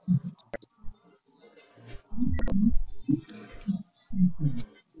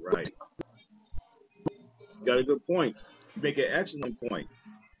 Right. You got a good point. You make an excellent point.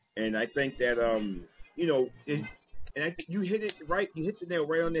 And I think that you hit it right. You hit the nail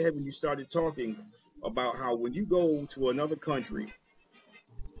right on the head when you started talking about how when you go to another country,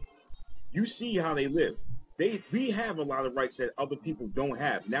 you see how they live. We have a lot of rights that other people don't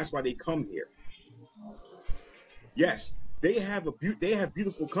have, and that's why they come here. Yes, they have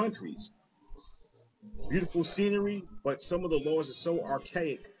beautiful countries, beautiful scenery, but some of the laws are so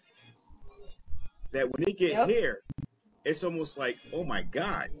archaic that when they get Yep. here, it's almost like, oh my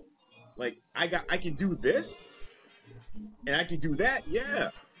God, like I can do this and I can do that, yeah.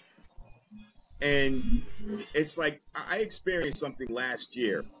 And it's like I experienced something last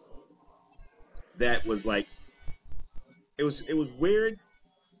year that was like it was weird.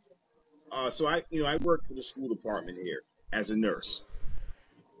 So I work for the school department here as a nurse.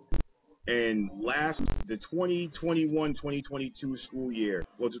 And the 2021-2022 school year,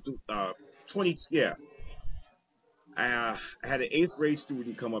 well, 20 yeah, I had an eighth grade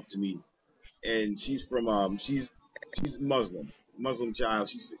student come up to me, and she's Muslim child.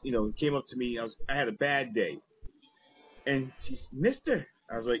 She's came up to me. I had a bad day, and she's Mister.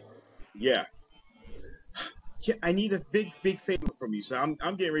 I was like, yeah. I need a big favor from you. So I'm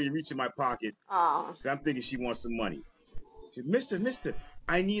getting ready to reach in my pocket Oh, because I'm thinking she wants some money. She said, Mister,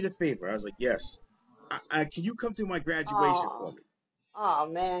 I need a favor. I was like, yes. Can you come to my graduation for oh, me? oh,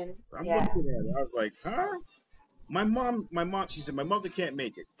 man. I'm looking Yeah. at her. I was like, huh? My mom, she said, my mother can't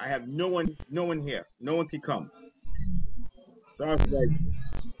make it. I have no one here. No one can come. So I was like,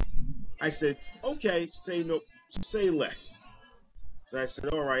 I said, okay, say less. So I said,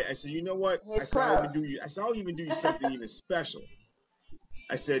 all right. I said, you know what? His trust. I'll even do you something even special.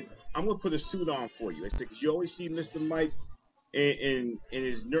 I said, I'm gonna put a suit on for you. I said, cause you always see Mr. Mike in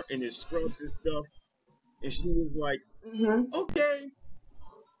his scrubs and stuff. And she was like, Mhm. okay.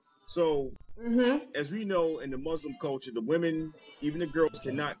 So Mhm. as we know in the Muslim culture, the women, even the girls,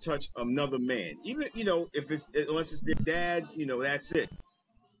 cannot touch another man. Even if it's unless it's their dad, that's it.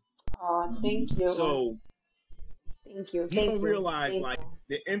 Oh, thank you. So Thank you. you Thank don't you. realize Thank like you.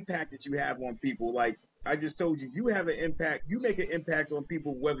 the impact that you have on people. Like I just told you, you have an impact. You make an impact on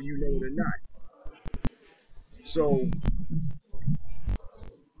people whether you know it or not. So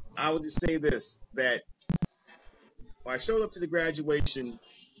I would just say this: that when I showed up to the graduation,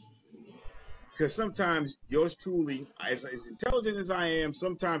 because sometimes yours truly, as intelligent as I am,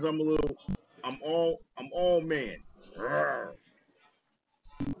 sometimes I'm all man.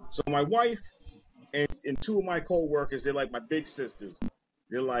 So my wife and two of my co-workers, they're like my big sisters.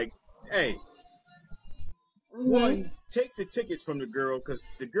 They're like, hey, Mhm. one, take the tickets from the girl because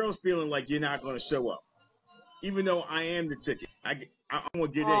the girl's feeling like you're not going to show up, even though I am the ticket. I'm gonna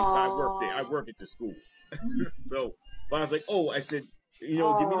get in because I work there. I Oh, work at the school. So, but I was like, oh, I said, give me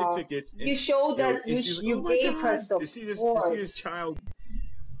the oh. tickets, You showed that and you she's like, oh you my gave her God, to see support. this child.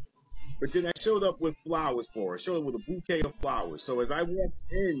 But then I showed up with flowers for her. Showed up with a bouquet of flowers. So as I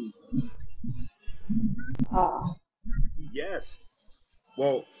walked in, Oh. yes.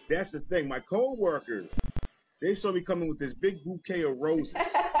 Well, that's the thing. My co-workers, they saw me coming with this big bouquet of roses.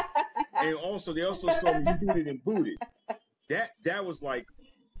 And also, they also saw me booted and booted. That was like,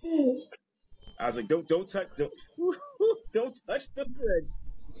 I was like, don't touch, don't touch the thread.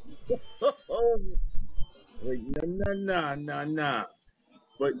 Like, nah.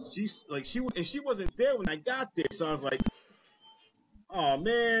 But she wasn't there when I got there, so I was like, oh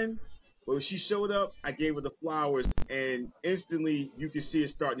man. But when she showed up, I gave her the flowers, and instantly you could see her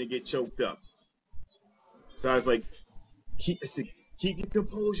starting to get choked up. So I was like, keep your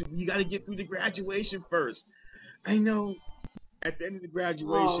composure. You got to get through the graduation first. I know. At the end of the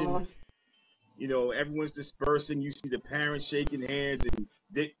graduation, everyone's dispersing. You see the parents shaking hands, and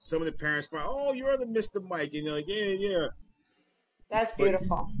some of the parents find, oh, you're the Mr. Mike, and you're like, yeah. That's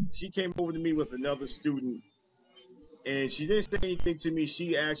beautiful. But she came over to me with another student, and she didn't say anything to me.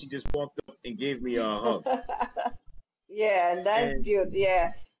 She actually just walked up and gave me a hug. Yeah, that's beautiful.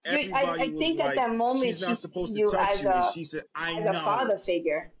 Yeah. I think at that moment she's not supposed you to touch as you, a and she said, I know. a father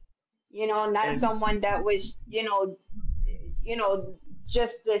figure, not someone that was,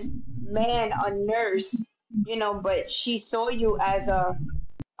 just this man, a nurse, but she saw you as a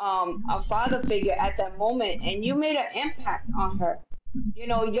father figure at that moment, and you made an impact on her.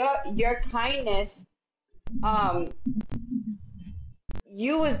 Your kindness,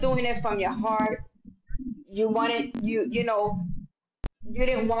 you was doing it from your heart. You wanted you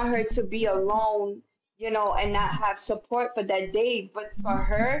didn't want her to be alone, and not have support for that day. But for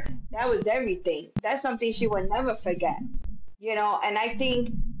her, that was everything. That's something she would never forget. And I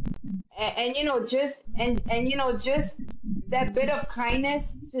think, just that bit of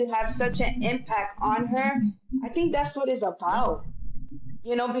kindness to have such an impact on her, I think that's what it's about.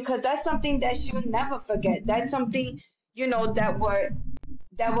 Because that's something that she'll never forget. That's something, that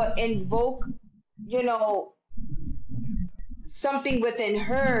would invoke, something within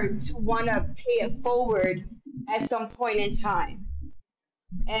her to want to pay it forward at some point in time.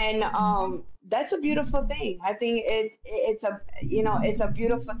 And that's a beautiful thing. I think it's a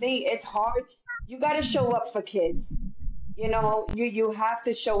beautiful thing. It's hard. You got to show up for kids. You have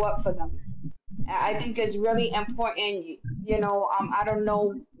to show up for them. I think it's really important. I don't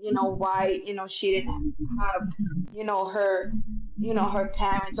know, why, she didn't have, her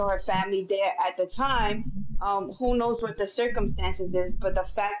parents or her family there at the time. Who knows what the circumstances is, but the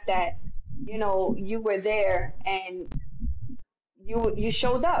fact that, you were there and you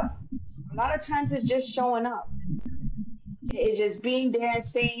showed up. A lot of times it's just showing up. It's just being there and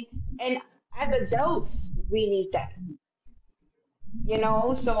saying, and as adults, we need that.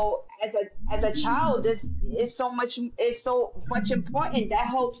 So as a child, it's so much important. That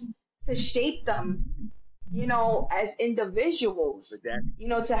helps to shape them, as individuals.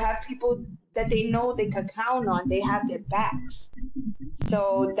 To have people that they know they can count on, they have their backs.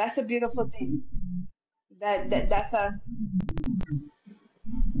 So that's a beautiful thing. That's a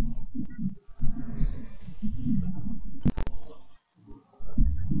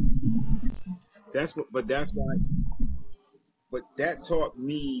that's why. But that taught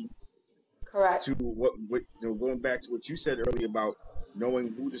me correct to what going back to what you said earlier about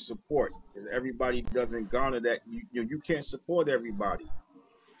knowing who to support, because everybody doesn't garner that. You can't support everybody.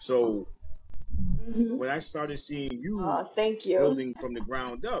 So when I started seeing you, thank you, building from the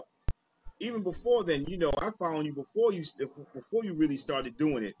ground up, even before then, I followed you before you really started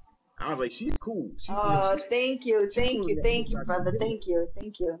doing it. I was like, she's cool. Thank you, brother. Thank you.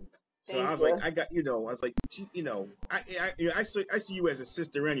 So I was like, I was like, I see you as a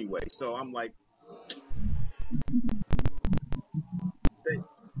sister anyway. So I'm like,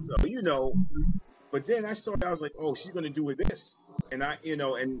 so but then I was like, oh, she's gonna do with this, and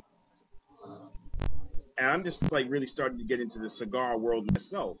and I'm just like really starting to get into the cigar world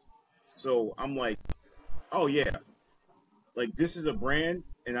myself. So I'm like, oh yeah, like this is a brand,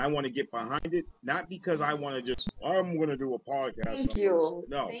 and I want to get behind it, not because I want to just, I'm going to do a podcast. Thank you.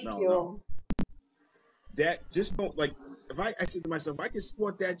 No. That just don't, like, if I said to myself, if I can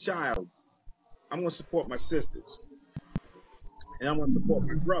support that child, I'm going to support my sisters, and I'm going to support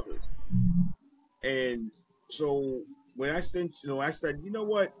my brothers. And so when I said, you know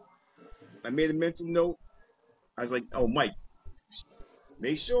what, I made a mental note. I was like, oh, Mike,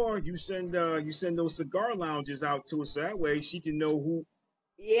 make sure you send those cigar lounges out to her, so that way she can know who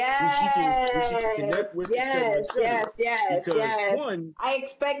she can connect with, et cetera. Yes. Because one, I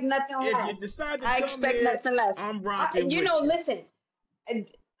expect nothing less. If you decide to come here, I'm rocking with you. Listen,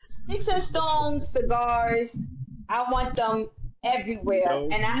 Sticks and Stones cigars, I want them everywhere, Yo,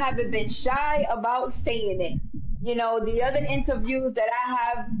 and I haven't been shy about saying it. You know, the other interviews that I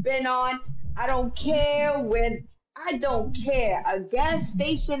have been on, I don't care when, I don't care. A gas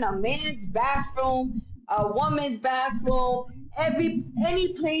station, a man's bathroom, a woman's bathroom,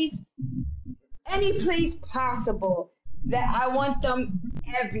 any place, any place possible, that I want them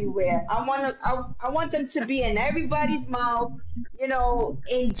everywhere. I want them to be in everybody's mouth, you know,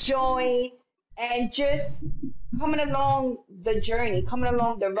 enjoying and just coming along the journey, coming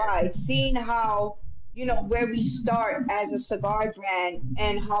along the ride, seeing how, you know, where we start as a cigar brand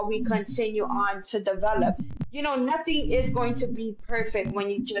and how we continue on to develop. You know, nothing is going to be perfect when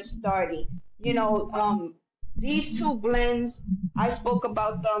you're just starting. You know, these two blends, I spoke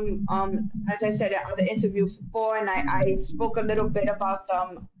about them, as I said in other interviews before, and I spoke a little bit about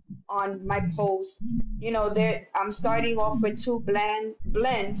them on my post. You know, I'm starting off with two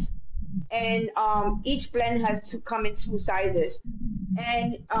blends, and each blend has to come in two sizes.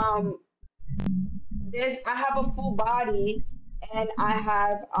 And I have a full body, and I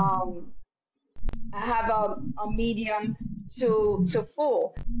have a medium to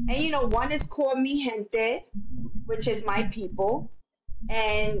full. And you know, one is called Mi Gente, which is my people,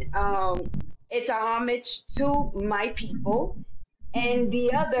 and it's a homage to my people. And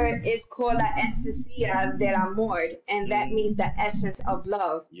the other is called La Esencia del Amor, and that means the essence of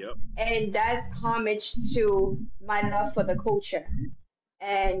love. yep. And that's homage to my love for the culture,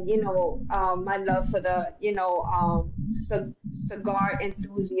 and you know, my love for the, you know, cigar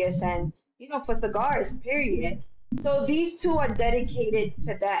enthusiasts, and you know, for cigars, period. So these two are dedicated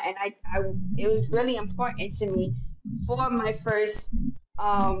to that, and it was really important to me for my first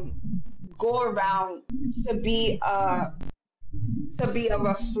um, go around to be a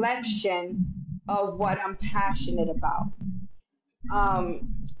reflection of what I'm passionate about.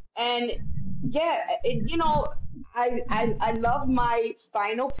 And yeah, you know, I love my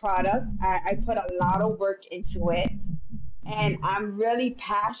final product. I put a lot of work into it, and I'm really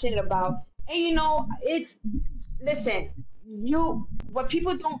passionate about. And you know, it's listen, what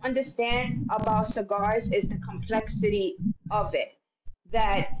people don't understand about cigars is the complexity of it.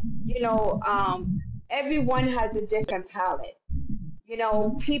 That you know, everyone has a different palate. You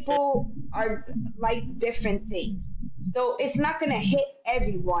know, people are like different things. So it's not going to hit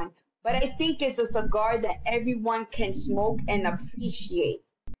everyone, but I think it's a cigar that everyone can smoke and appreciate.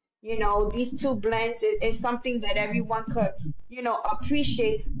 You know, these two blends is something that everyone could, you know,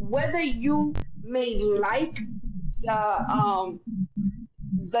 appreciate. Whether you may like the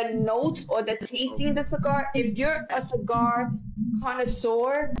notes or the tasting of the cigar, if you're a cigar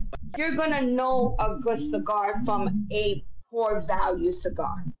connoisseur, you're gonna know a good cigar from a poor value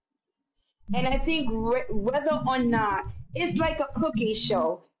cigar. And I think whether or not, it's like a cooking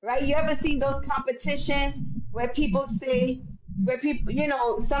show, right? You ever seen those competitions where people say, where people, you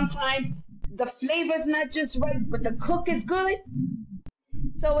know, sometimes the flavor's not just right, but the cook is good.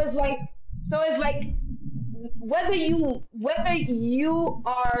 So it's like, whether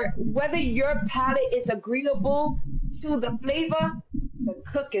your palate is agreeable to the flavor, the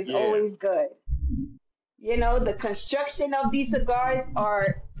cook is Yeah. always good. You know, the construction of these cigars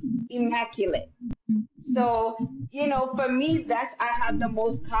are immaculate. So, you know, for me, that's I have the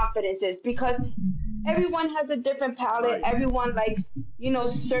most confidence is because everyone has a different palate. Right. Everyone likes, you know,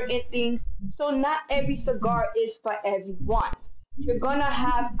 certain things. So not every cigar is for everyone. You're gonna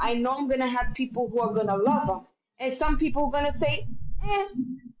have, I know I'm gonna have people who are gonna love them, and some people are gonna say, eh,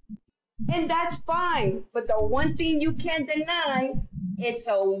 and that's fine. But the one thing you can't deny, it's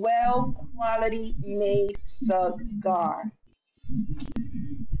a well quality made cigar.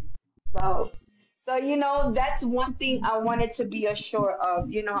 So, so you know, that's one thing I wanted to be assured of.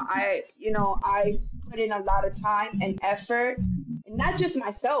 I put in a lot of time and effort, and not just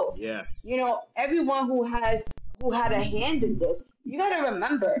myself. Yes. You know, everyone who had a hand in this. You got to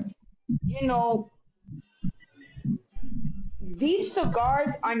remember, you know, these cigars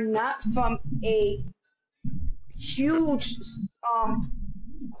are not from a huge um,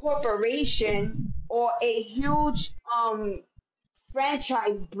 corporation or a huge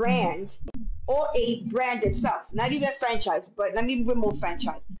franchise brand or a brand itself. Not even franchise, but let me remove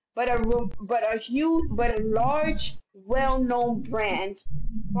franchise. But a large, well-known brand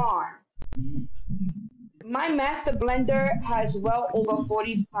farm. My master blender has well over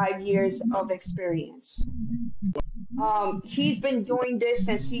 45 years of experience. He's been doing this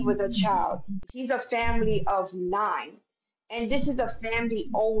since he was a child. He's a family of nine, and this is a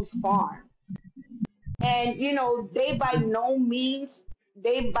family-owned farm. And you know, they by no means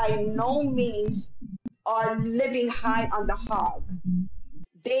are living high on the hog.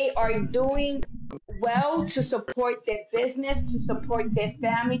 They are doing well to support their business, to support their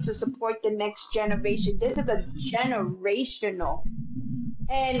family, to support the next generation. This is a generational.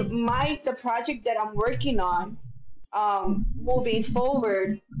 And the project that I'm working on, moving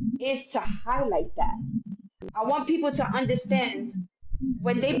forward, is to highlight that. I want people to understand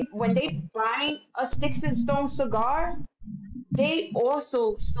when they buy a Sticks and Stone cigar, they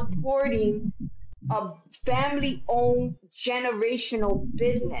also supporting a family owned generational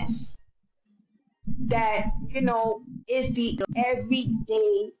business that is the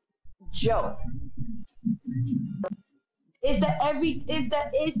everyday Joe. Is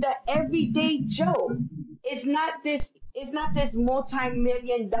the everyday Joe. It's not this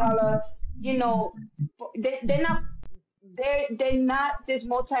multi-million dollar, you know, they're not they're not this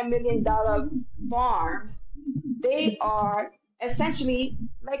multi-million dollar farm. They are essentially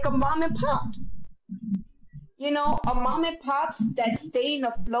like a mom and pops. A mom and pops that stay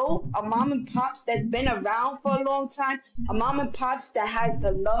afloat, a mom and pops that's been around for a long time, a mom and pops that has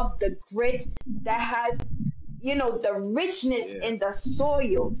the love, the grit, that has, the richness Yeah. in the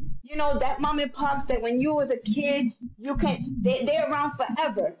soil. That mom and pops that when you was a kid, they're around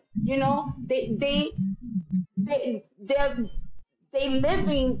forever. They're they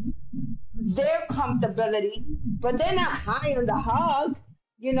living their comfortability, but they're not high on the hog.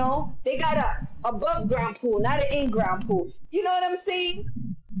 They got a above ground pool, not an in ground pool. You know what I'm saying?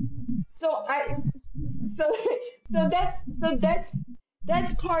 So I, so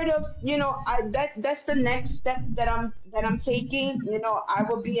that's part of that's the next step that I'm taking. I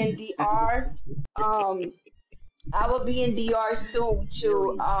will be in DR. Um, I will be in DR soon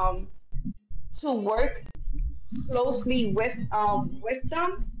to work closely with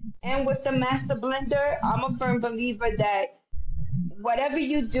them and with the master blender. I'm a firm believer that whatever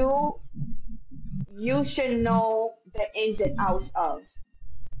you do, you should know the ins and outs of.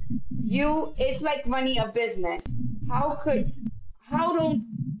 It's like running a business. How don't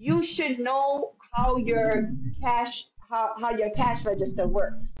you should know how your cash register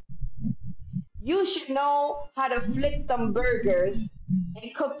works. You should know how to flip them burgers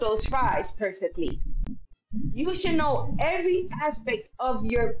and cook those fries perfectly. You should know every aspect of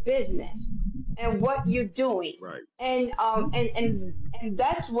your business and what you're doing. Right. And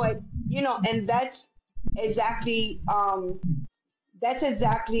that's what and exactly that's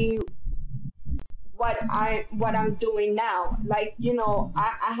exactly what I'm doing now. Like,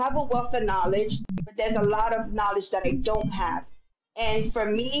 I have a wealth of knowledge, but there's a lot of knowledge that I don't have. And for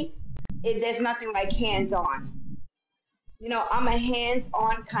me, there's nothing like hands-on. I'm a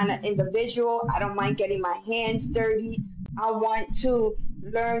hands-on kind of individual. I don't mind getting my hands dirty. I want to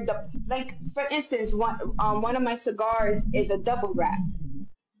learn like, for instance, one of my cigars is a double wrap.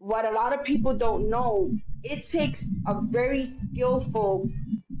 What a lot of people don't know, it takes a very skillful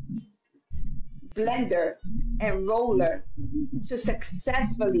blender and roller to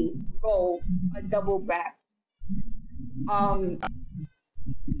successfully roll a double wrap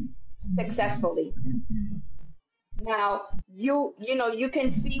successfully. Now, you can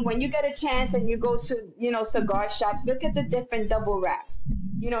see when you get a chance and you go to, cigar shops, look at the different double wraps.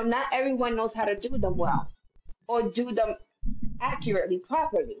 Not everyone knows how to do them well or do them accurately,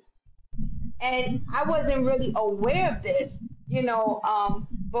 properly. And I wasn't really aware of this,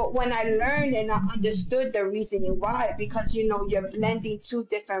 but when I learned and I understood the reasoning why, because, you're blending two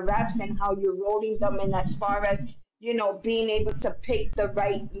different wraps and how you're rolling them, and as far as, being able to pick the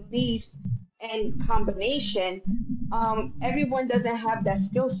right leaves and combination, everyone doesn't have that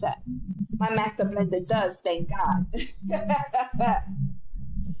skill set. My master blender does, thank God.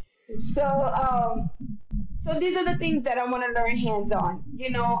 So these are the things that I want to learn hands on.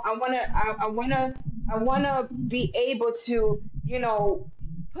 I wanna be able to,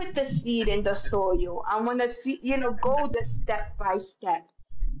 put the seed in the soil. I want to see, go the step by step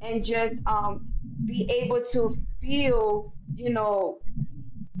and just be able to feel, the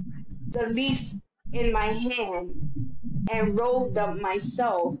leaves in my hand and roll them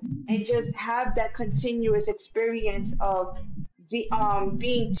myself and just have that continuous experience of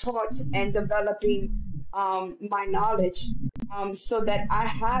being taught and developing my knowledge, so that I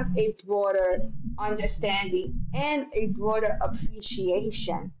have a broader understanding and a broader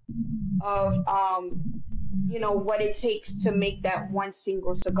appreciation of what it takes to make that one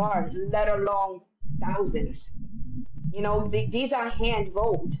single cigar, let alone thousands. These are hand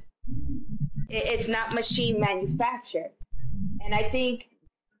rolled. It's not machine manufactured. And I think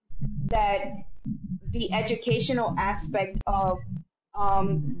that the educational aspect of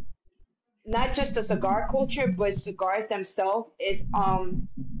not just the cigar culture, but cigars themselves is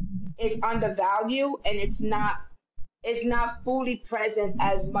undervalued, and it's not is not fully present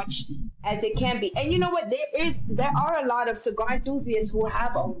as much as it can be. And you know what? There are a lot of cigar enthusiasts who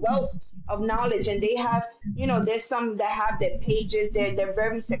have a wealth of knowledge, and they have, there's some that have their pages. They're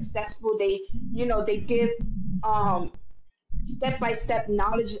very successful. They give um step by step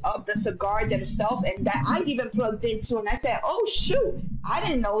knowledge of the cigar themselves, and that I even plugged into, and I said, "Oh shoot, I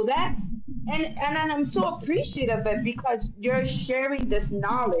didn't know that." And I'm so appreciative of it because you're sharing this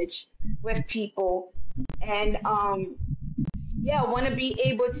knowledge with people, and yeah, I want to be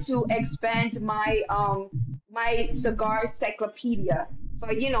able to expand my cigar encyclopedia.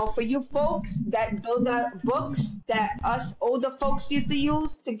 For you folks, that those are books that us older folks used to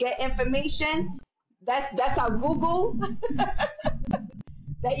use to get information. That's our Google.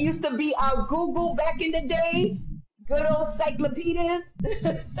 That used to be our Google back in the day. Good old encyclopedias.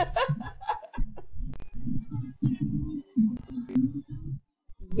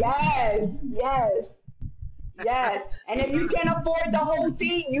 Yes, yes, yes. And if you can't afford the whole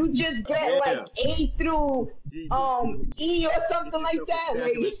thing, you just get like Yeah, A through E or get something like yourself a that.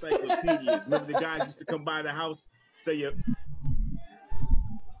 stack of Like encyclopedias. Remember the guys used to come by the house, say,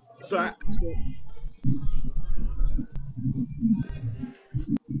 so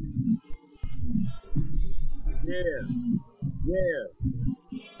yeah, yeah.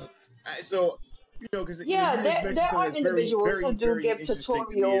 So because yeah, you just mentioned there something are that's very, individuals who very, do very give interesting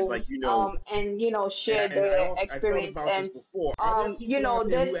to me. Is like tutorials and share and their I thought experience. about this And before. Are there people out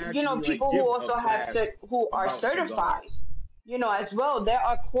there there's who actually like people who give a also have class who are about certified, cigars? as well. There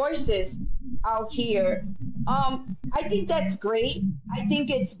are courses out here. I think that's great. I think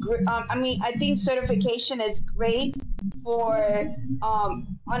it's great. I mean, I think certification is great for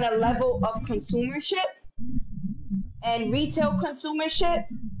on a level of consumership and retail consumership.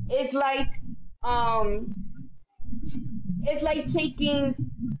 Is like um it's like taking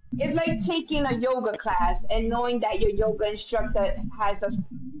it's like taking a yoga class and knowing that your yoga instructor has a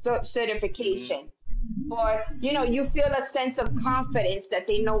Hmm. certification. For you feel a sense of confidence that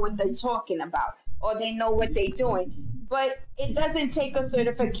they know what they're talking about, or they know what they're doing. But it doesn't take a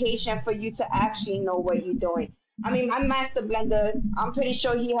certification for you to actually know what you're doing. I mean, my master blender, I'm pretty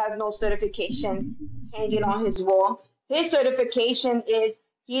sure he has no certification hanging on his wall. His certification is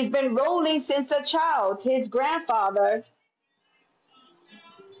he's been rolling since a child. His grandfather.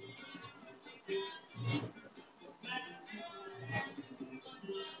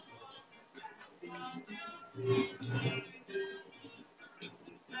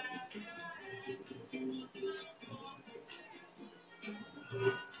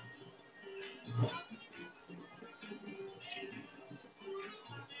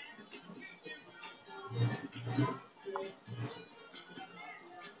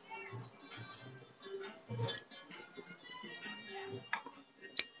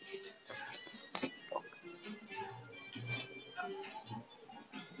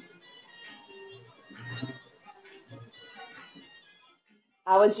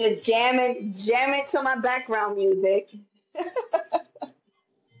 I was just jamming to my background music.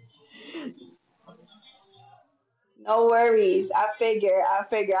 No worries. I figure.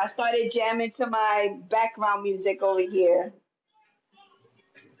 I started jamming to my background music over here.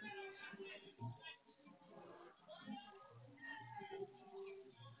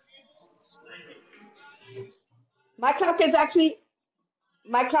 My clock is actually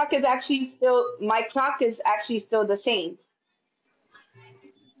my clock is actually still the same.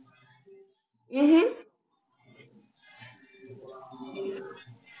 Mhm.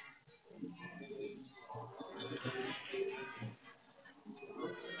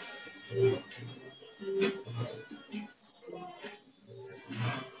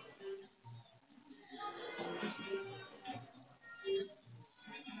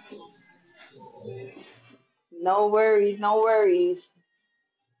 No worries, no worries.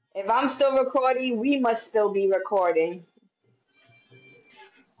 If I'm still recording, we must still be recording.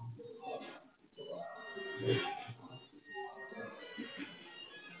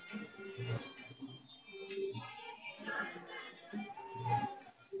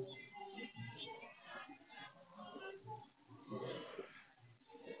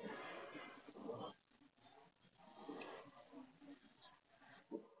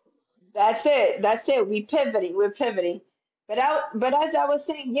 That's it. That's it. We pivoting. We're pivoting. But as I was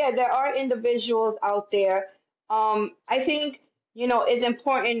saying, yeah, there are individuals out there. I think it's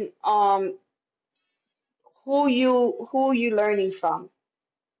important who you learning from.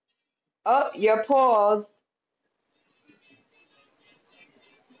 Oh, your pause.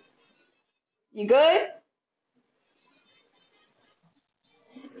 You good?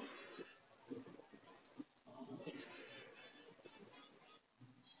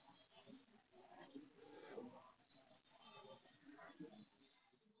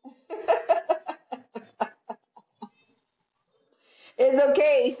 It's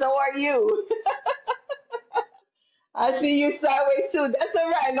okay. So are you. I see you sideways too. That's all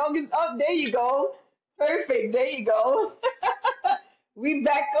right. Long as up, there you go. Perfect. There you go. We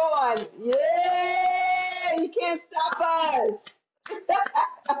back on. Yeah, you can't stop us.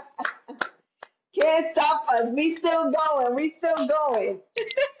 Can't stop us. We still going. We still going.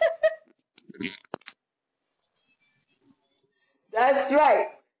 That's right.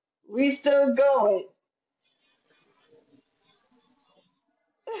 We still going.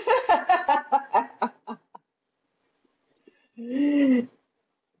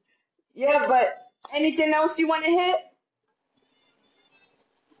 Yeah, but anything else you want to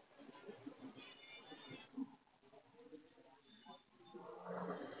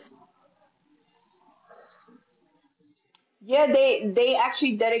Yeah, they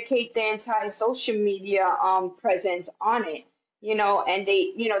actually dedicate their entire social media presence on it, and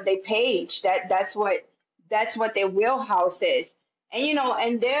they page that's what their wheelhouse is.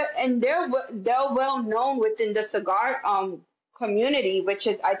 And they're well known within the cigar community, which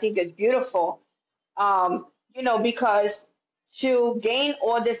is I think is beautiful. Because to gain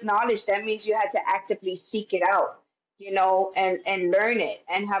all this knowledge, that means you had to actively seek it out, and learn it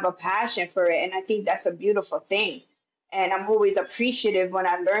and have a passion for it. And I think that's a beautiful thing. And I'm always appreciative when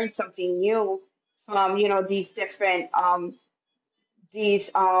I learn something new from, these different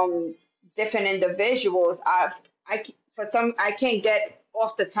individuals. For some, I can't get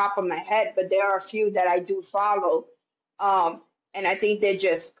off the top of my head, but there are a few that I do follow. Um, and I think they're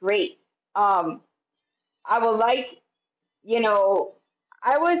just great. Um, I would like, you know,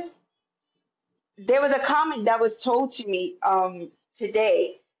 I was there was a comment that was told to me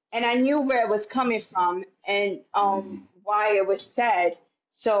today, and I knew where it was coming from and why it was said.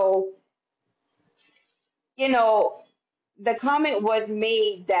 So, you know, the comment was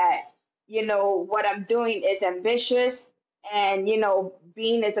made that, what I'm doing is ambitious, and,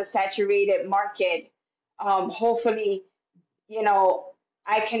 being is a saturated market. Hopefully, you know,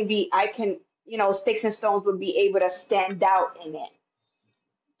 sticks and stones would be able to stand out in it.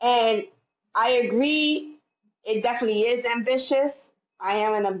 And I agree, it definitely is ambitious. I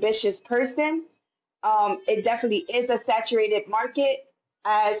am an ambitious person. It definitely is a saturated market,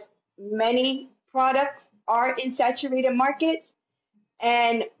 as many products are in saturated markets.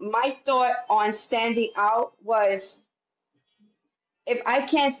 And my thought on standing out was, if I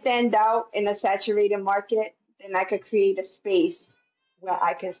can't stand out in a saturated market, then I could create a space where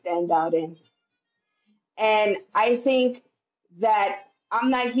I can stand out in. And I think that I'm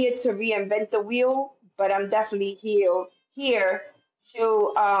not here to reinvent the wheel, but I'm definitely here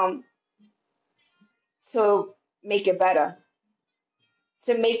to to make it better,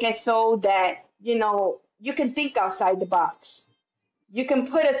 to make it so that you can think outside the box. You can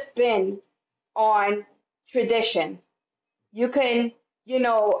put a spin on tradition. You can, you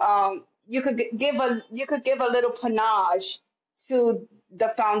could give a little panache to the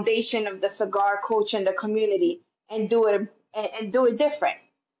foundation of the cigar culture and the community, and do it different.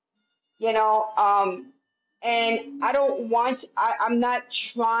 you know and I'm not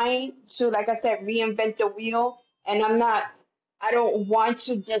trying to, like I said, reinvent the wheel. And I don't want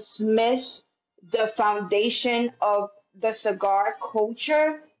to dismiss the foundation of the cigar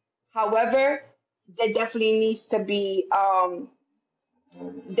culture. However, there definitely needs to be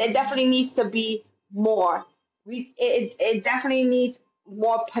there definitely needs to be more. It definitely needs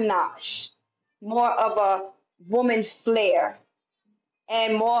more panache, more of a woman flair,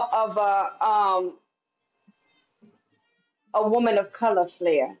 and more of a woman of color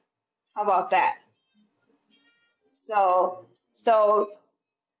flair. How about that? So so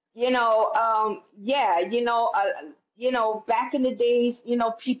yeah, back in the days,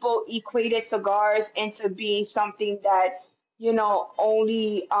 people equated cigars into being something that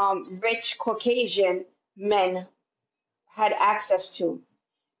only rich Caucasian men had access to,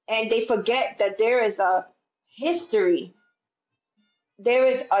 and they forget that history there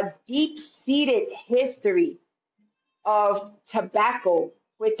is a deep-seated history of tobacco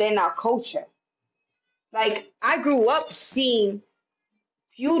within our culture. Like, I grew up seeing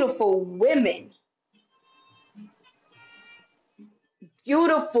beautiful women,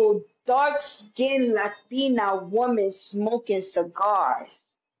 beautiful dark-skinned Latina women smoking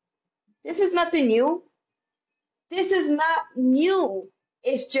cigars. This is nothing new. This is not new.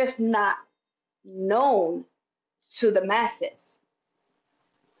 It's just not known to the masses.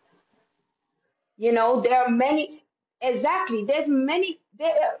 There are many, exactly.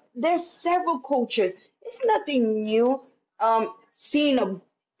 There's several cultures. It's nothing new. Seeing a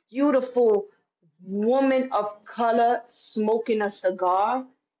beautiful woman of color smoking a cigar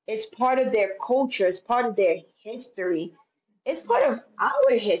is part of their culture, it's part of their history. It's part of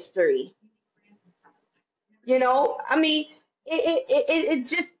our history. I mean, it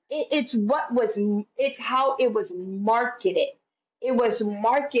just it's what was it's how it was marketed. It was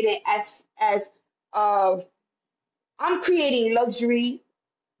marketed as uh, I'm creating luxury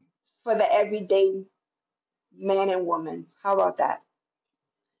for the everyday man and woman. How about that?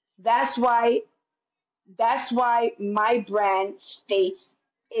 That's why that's why my brand states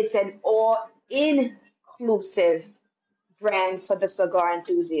it's an all inclusive brand for the cigar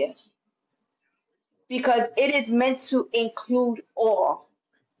enthusiast because it is meant to include all.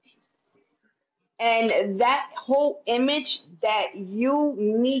 And that whole image that you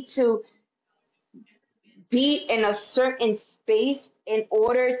need to be in a certain space in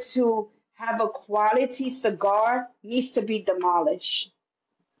order to have a quality cigar needs to be demolished.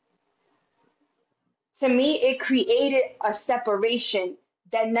 To me, it created a separation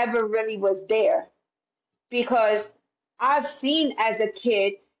that never really was there because I've seen as a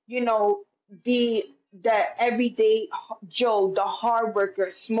kid, the everyday Joe, the hard worker,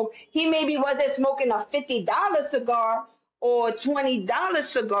 smoke. He maybe wasn't smoking a $50 cigar or $20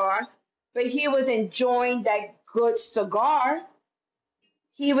 cigar, but he was enjoying that good cigar.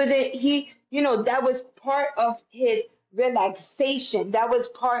 That was part of his relaxation. That was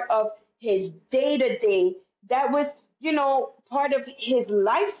part of his day to day. That was, part of his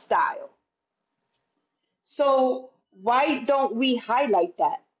lifestyle. So why don't we highlight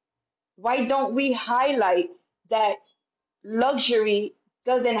that? Why don't we highlight that luxury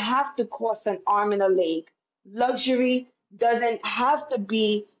doesn't have to cost an arm and a leg? Luxury doesn't have to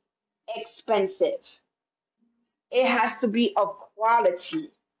be expensive. It has to be of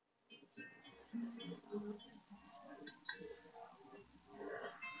quality.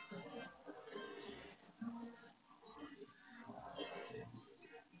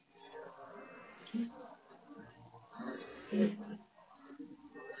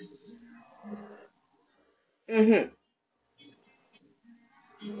 Hmm.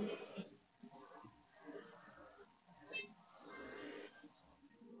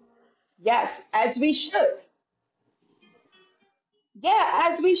 Yes, as we should. Yeah,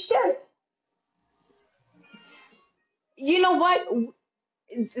 as we should. You know what?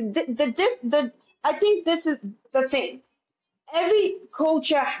 The I think this is the thing. Every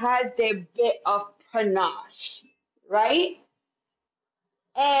culture has their bit of panache, right?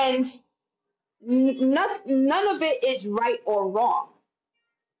 And none of it is right or wrong.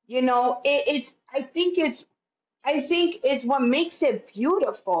 It's I think it's what makes it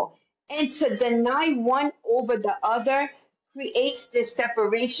beautiful. And to deny one over the other creates this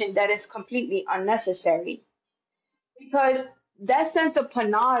separation that is completely unnecessary. Because that sense of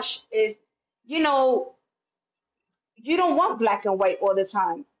panache is, you know, you don't want black and white all the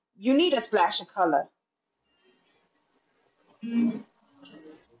time. You need a splash of color.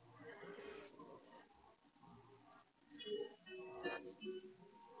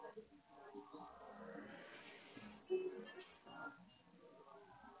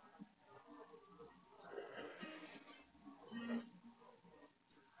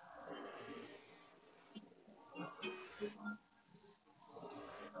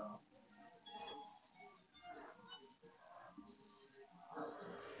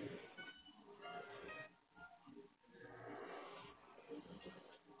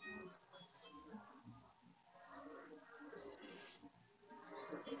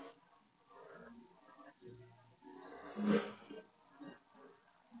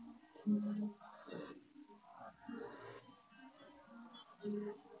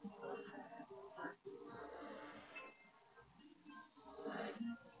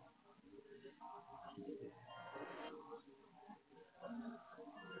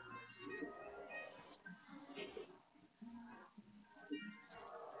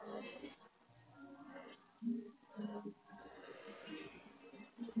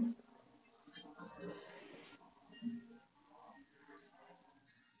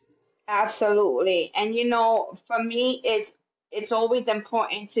 Absolutely. And for me, it's always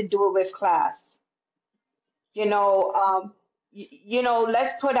important to do it with class. Let's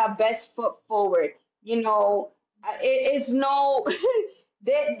put our best foot forward. It's no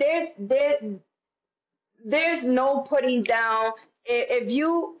there's no putting down. If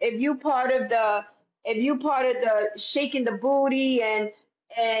you part of the shaking the booty and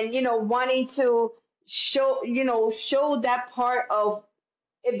wanting to show that part of,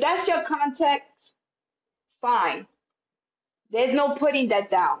 if that's your context, fine. There's no putting that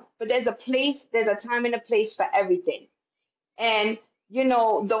down. But there's a time and a place for everything. And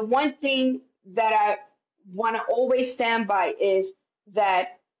the one thing that I want to always stand by is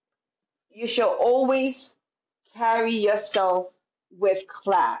that you should always carry yourself with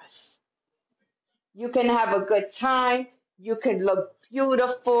class. You can have a good time. You can look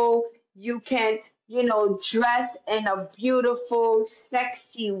beautiful. You can, dress in a beautiful,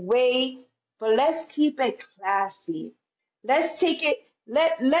 sexy way. But let's keep it classy. Let's take it.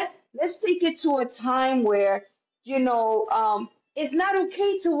 Let's take it to a time where it's not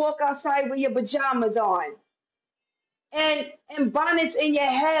okay to walk outside with your pajamas on and bonnets in your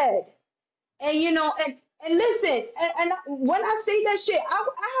head and and listen and when I say that shit, I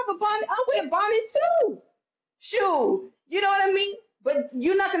have a bonnet. I wear a bonnet too. Shoot, you know what I mean? But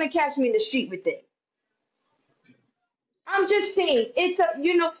you're not gonna catch me in the street with it. I'm just saying, it's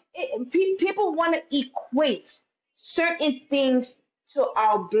people want to equate certain things to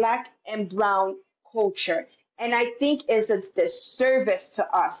our black and brown culture. And I think it's a disservice to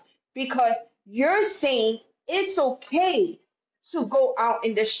us because you're saying it's okay to go out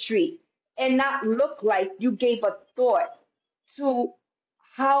in the street and not look like you gave a thought to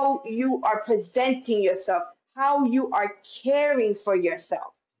how you are presenting yourself, how you are caring for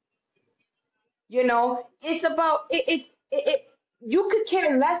yourself. It's about it. You could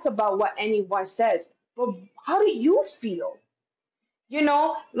care less about what anyone says, but how do you feel?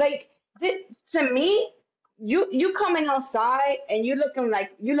 Like to me, you coming outside and you looking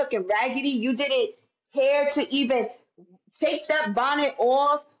raggedy. You didn't care to even take that bonnet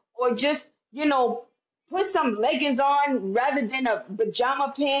off or just put some leggings on rather than a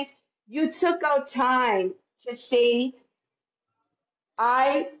pajama pants. You took out time to say,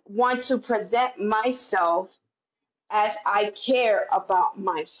 I want to present myself as I care about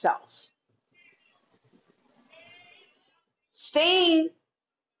myself. Saying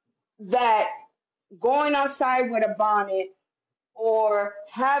that going outside with a bonnet or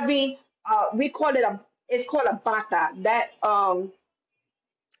having we call it a it's called a bata, that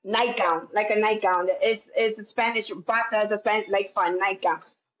nightgown, like a nightgown. It's a Spanish bata is a Spanish like for a nightgown.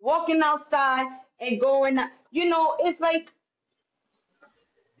 Walking outside and going it's like,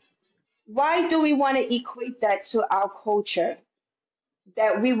 why do we want to equate that to our culture,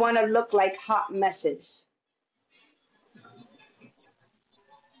 that we want to look like hot messes?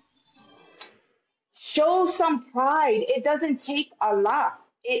 Show some pride. It doesn't take a lot.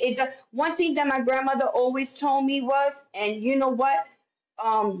 One thing that my grandmother always told me was, and you know what?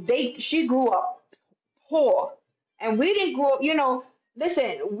 She grew up poor, and we didn't grow.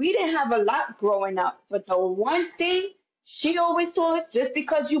 Listen, we didn't have a lot growing up. But the one thing she always told us: just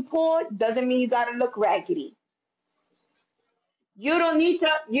because you poor doesn't mean you gotta look raggedy. You don't need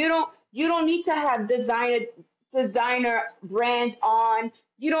to have designer brand on.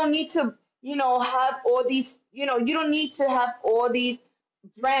 You don't need to, have all these, you don't need to have all these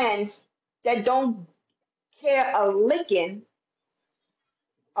brands that don't care a licking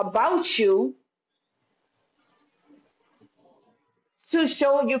about you to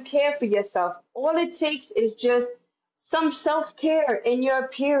show you care for yourself. All it takes is just some self-care in your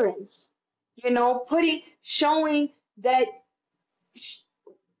appearance. Showing that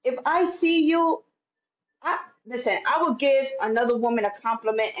if I see you, listen, I will give another woman a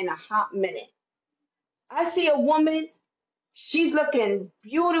compliment in a hot minute. I see a woman, she's looking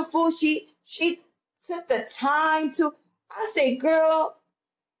beautiful. She took the time to. I say, girl,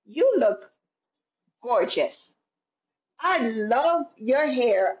 you look gorgeous. I love your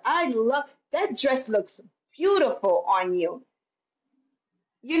hair. I love that dress looks beautiful on you.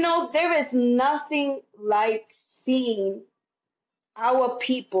 There is nothing like seeing our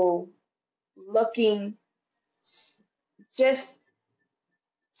people looking just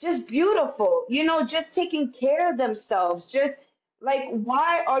just beautiful, just taking care of themselves. Just like,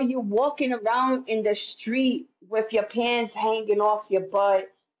 why are you walking around in the street with your pants hanging off your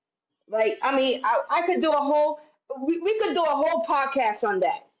butt? Like, I mean, I could do a whole, we could do a whole podcast on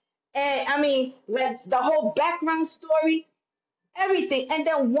that. And I mean, like the whole background story, everything, and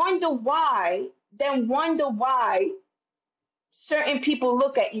then wonder why certain people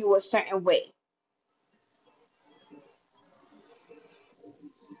look at you a certain way.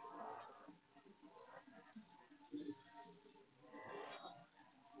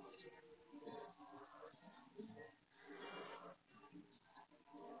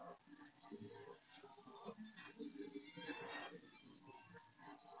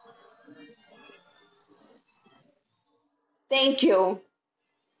 Thank you.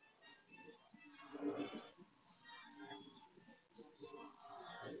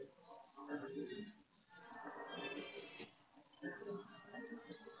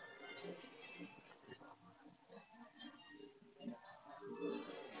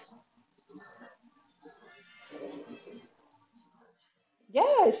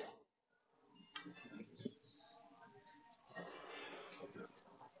 Yes.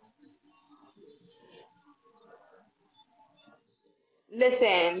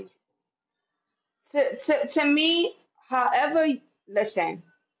 Listen, to me, however, listen,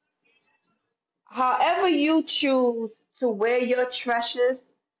 however you choose to wear your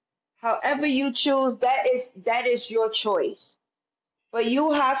treasures, however you choose, that is your choice. But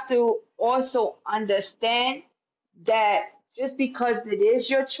you have to also understand that just because it is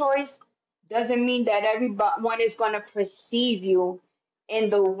your choice doesn't mean that everyone is going to perceive you in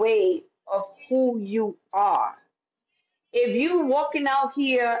the way of who you are. If you walking out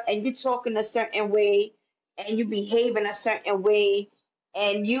here and you talking a certain way and you behaving a certain way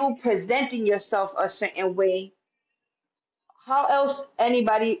and you presenting yourself a certain way, how else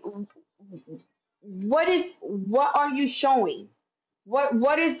anybody, what are you showing?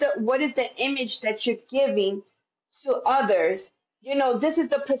 What is the image that you're giving to others? This is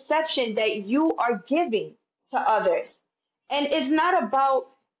the perception that you are giving to others. And it's not about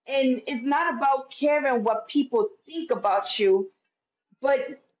caring what people think about you,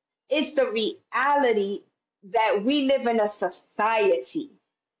 but it's the reality that we live in a society,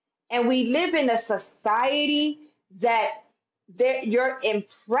 and we live in a society that your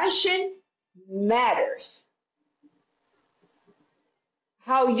impression matters.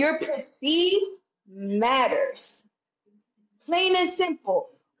 How you're perceived matters. Plain and simple.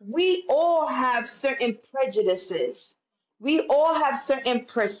 We all have certain prejudices. We all have certain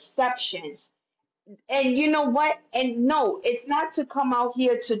perceptions. And you know what? And no, it's not to come out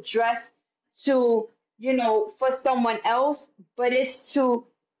here to dress for someone else, but it's to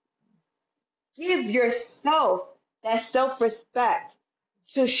give yourself that self respect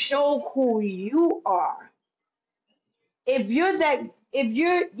to show who you are. If you're,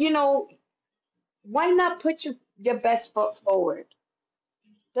 why not put your best foot forward?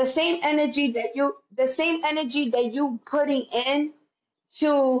 The same energy that you putting in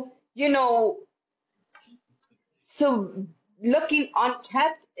to, to looking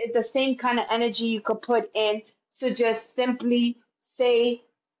unkept is the same kind of energy you could put in to just simply say,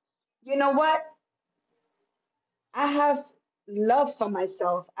 you know what? I have love for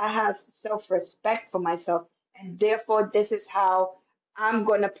myself. I have self-respect for myself. And therefore, this is how I'm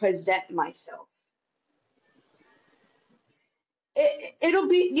going to present myself. It'll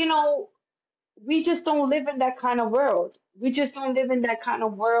be, we just don't live in that kind of world. We just don't live in that kind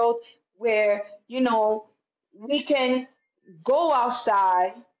of world where, we can go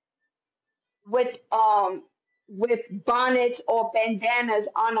outside with bonnets or bandanas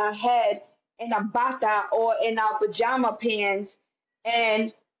on our head in a bata or in our pajama pants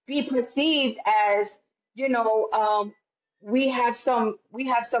and be perceived as, you know, um, we have some we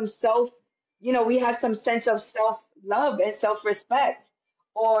have some sense of self love and self respect,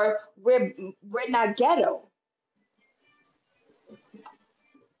 or we're not ghetto.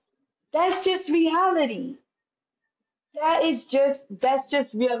 That's just reality. That's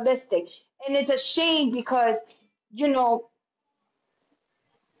just realistic. And it's a shame because, you know,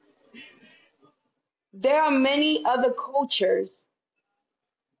 there are many other cultures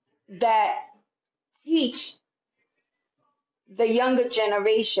that teach the younger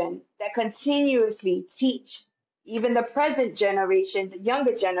generation, that continuously teach even the present generation, the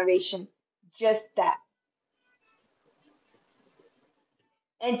younger generation, just that,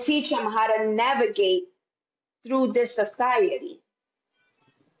 and teach them how to navigate through this society.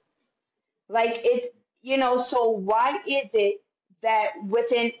 Like it's, so why is it that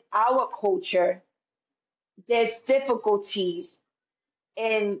within our culture there's difficulties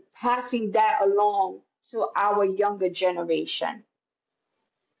in passing that along to our younger generation,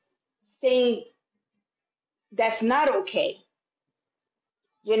 saying that's not okay?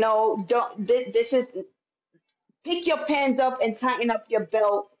 Don't this is pick your pants up and tighten up your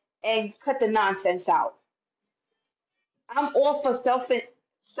belt and cut the nonsense out. I'm all for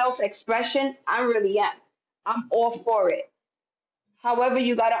self expression. I really am. I'm all for it. However,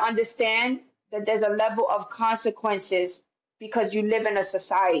 you got to understand that there's a level of consequences because you live in a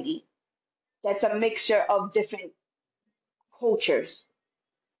society that's a mixture of different cultures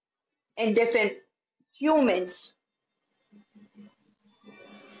and different humans.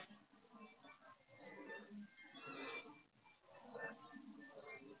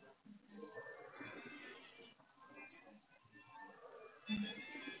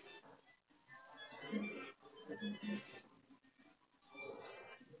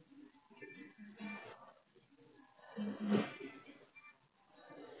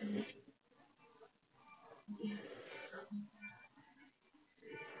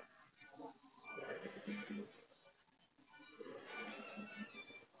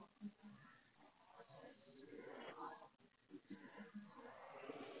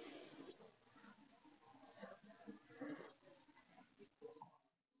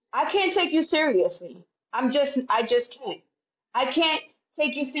 can't take you seriously. I just can't. I can't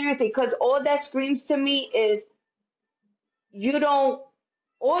take you seriously because all that screams to me is you don't,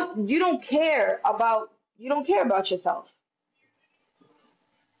 or you don't care about yourself.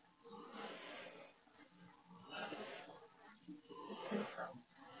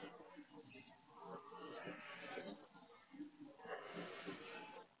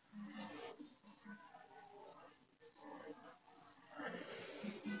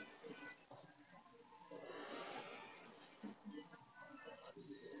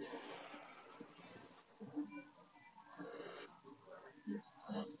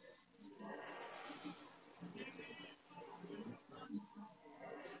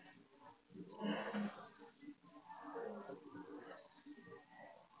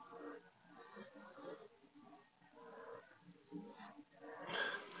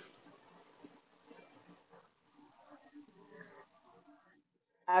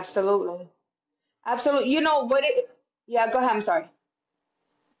 Absolutely. Absolutely. You know what it, yeah, go ahead. I'm sorry.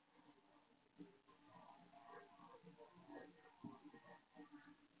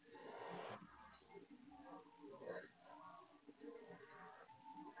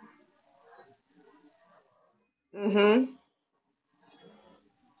 Mm-hmm.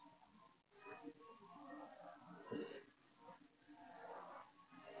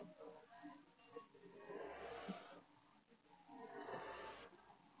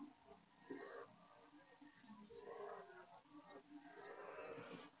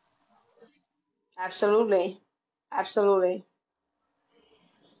 Absolutely. Absolutely.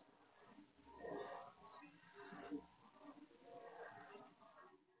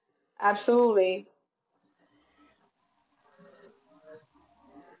 Absolutely.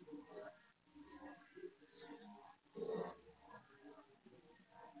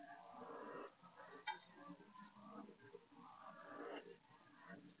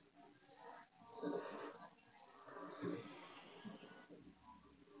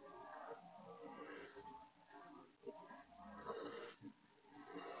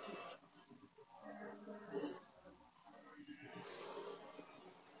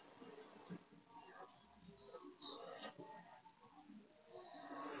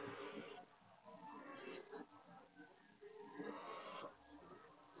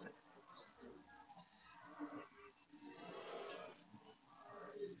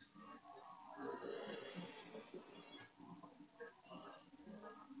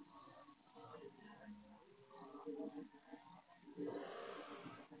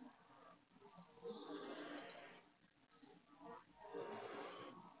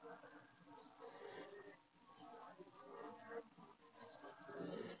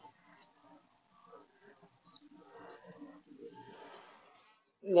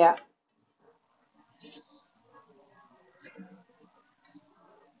 Yeah.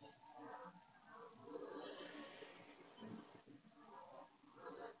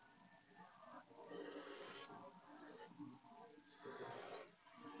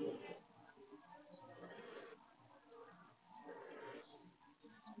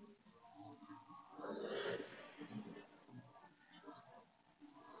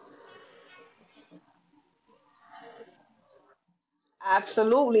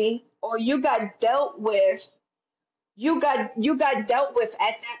 Absolutely. Or you got dealt with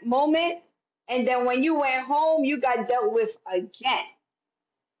at that moment, and then when you went home, you got dealt with again.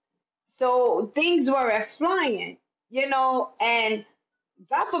 So things weren't flying, and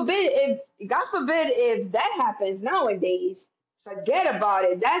God forbid if that happens nowadays, forget about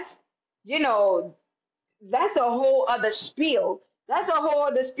it. You know, that's a whole other spiel. That's a whole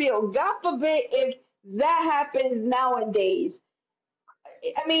other spiel. God forbid if that happens nowadays.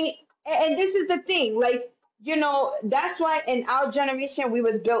 I mean, and this is the thing, like, that's why in our generation we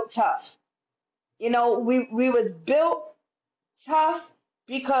was built tough. We was built tough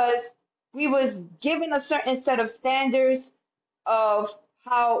because we was given a certain set of standards of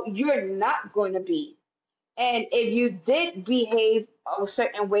how you're not going to be. And if you did behave a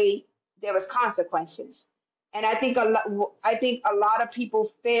certain way, there was consequences. And I think a lot of people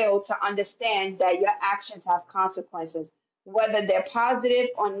fail to understand that your actions have consequences, whether they're positive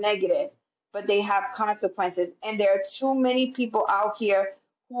or negative, but they have consequences. And there are too many people out here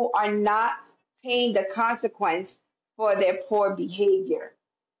who are not paying the consequence for their poor behavior,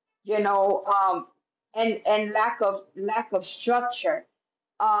 you know, um, and lack of structure.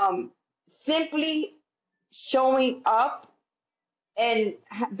 Simply showing up and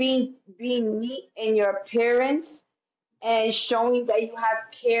being neat in your appearance and showing that you have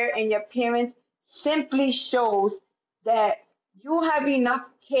care in your appearance simply shows that you have enough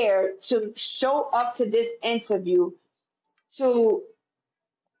care to show up to this interview, to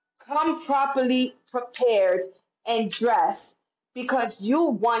come properly prepared and dressed because you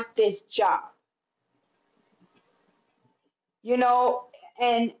want this job, you know,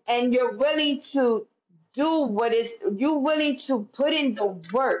 and you're willing to do what is you're willing to put in the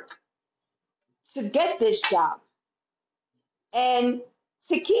work to get this job and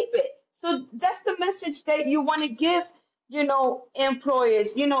to keep it. So that's the message that you want to give,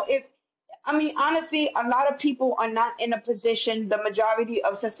 employers. If I mean, honestly, a lot of people are not in a position, the majority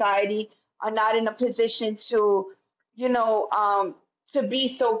of society are not in a position to, you know, um, to be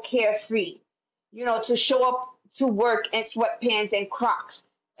so carefree, to show up to work in sweatpants and Crocs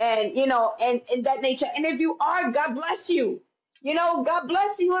and that nature. And if you are, God bless you. God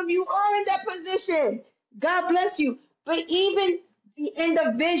bless you if you are in that position. God bless you. But even the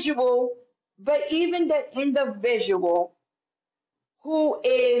individual, but even the individual who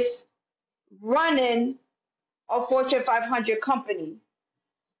is running a Fortune 500 company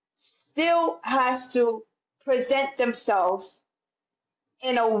still has to present themselves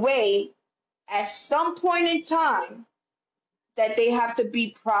in a way at some point in time that they have to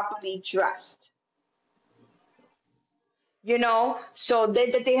be properly dressed, so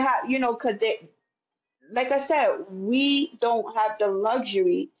that they have, because they, like I said, we don't have the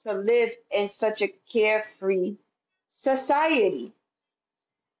luxury to live in such a carefree society.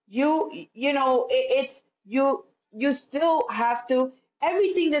 It's you still have to,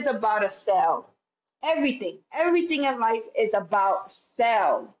 everything is about a sell. Everything in life is about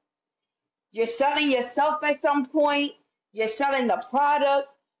sell. You're selling yourself at some point, you're selling the product,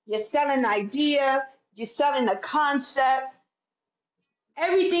 you're selling an idea, you're selling a concept.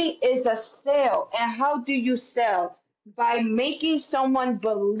 Everything is a sale. And how do you sell? By making someone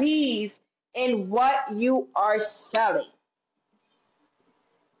believe in what you are selling.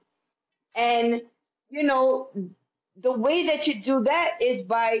 And, you know, the way that you do that is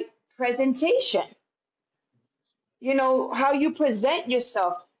by presentation. How you present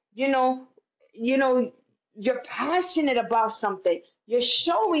yourself. You know, you know, you're passionate about something. You're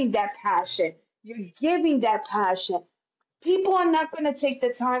showing that passion. You're giving that passion. People are not going to take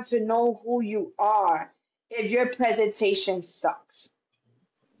the time to know who you are if your presentation sucks.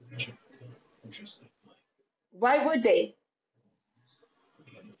 Why would they?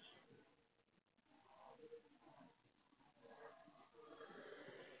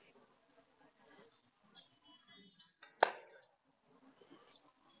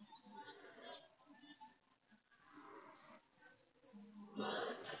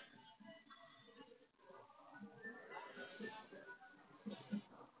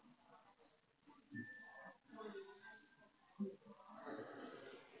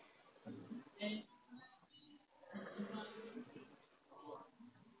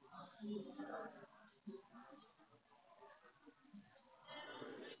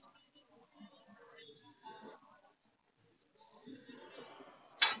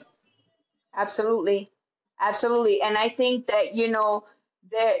 Absolutely. Absolutely. And I think that,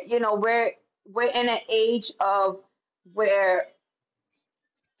 we're in an age of where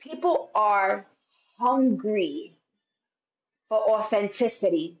people are hungry for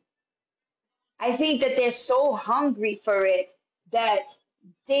authenticity. I think that they're so hungry for it that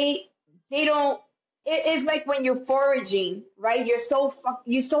they they don't. It's like when you're foraging, right? You're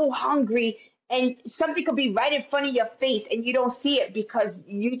so hungry, and something could be right in front of your face, and you don't see it because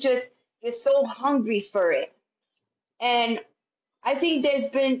you're so hungry for it. And I think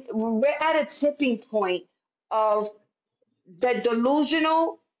we're at a tipping point of the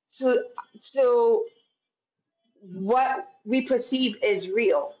delusional to to what we perceive is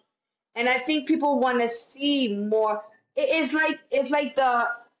real. And I think people want to see more. It's like the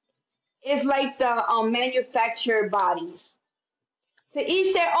manufactured bodies. To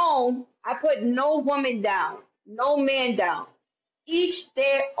each their own. I put no woman down, no man down. Each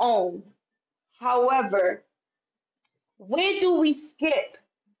their own. However, where do we skip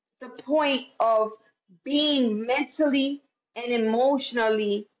the point of being mentally and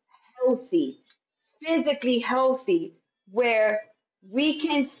emotionally healthy, physically healthy, where we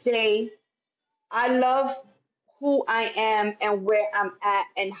can say, I love who I am and where I'm at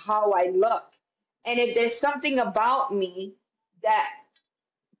and how I look. And if there's something about me that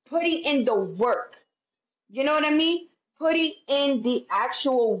putting in the work, you know what I mean? Putting in the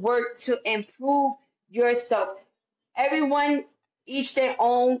actual work to improve yourself. Everyone, each their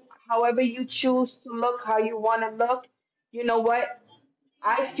own, however you choose to look, how you want to look. You know what?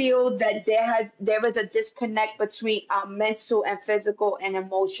 I feel that there is a disconnect between our mental and physical and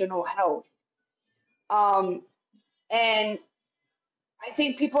emotional health. Um, and I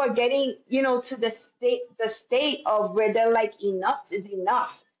think people are getting, to the state of where they're like, enough is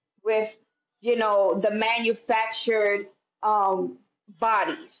enough. with, the manufactured um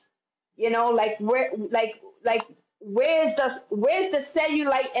bodies. Like where's the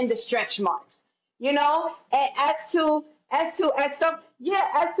cellulite and the stretch marks? And as to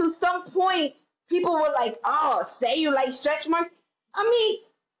some point, people were like, oh, cellulite, stretch marks. I mean,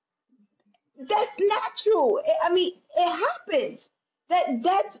 that's natural. I mean, it happens.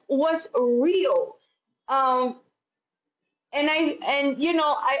 That's what's real. Um, and I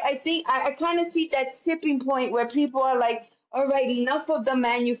think I kind of see that tipping point where people are like, all right, enough of the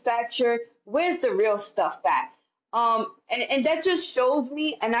manufacture. Where's the real stuff at? And that just shows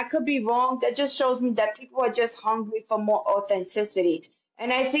me, and I could be wrong, that just shows me that people are just hungry for more authenticity.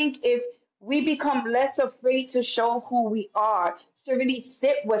 And I think if we become less afraid to show who we are, to really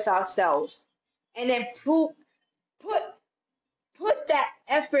sit with ourselves, and then put put that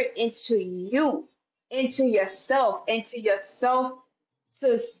effort into yourself, to your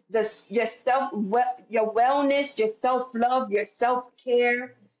wellness, your self-love, your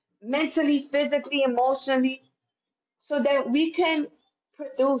self-care, mentally, physically, emotionally, so that we can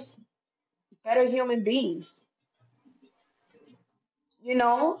produce better human beings. You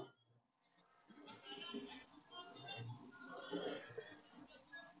know?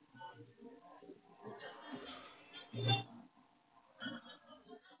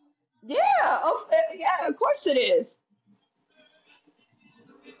 Yeah, of course it is.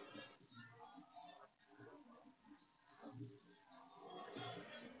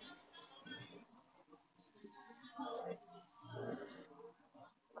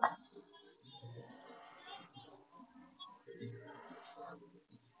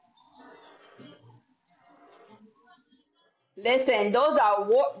 Listen, those are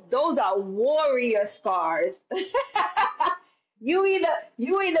warrior scars. You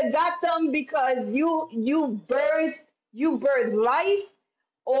either got them because you birth life,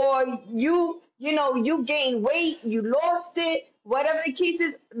 or you gain weight, you lost it, whatever the case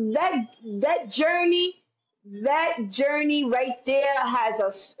is. That journey right there has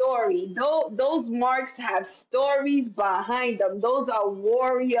a story. Those marks have stories behind them. Those are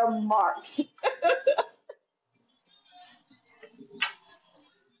warrior marks.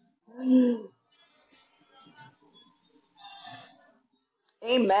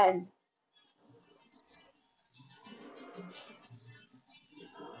 Amen.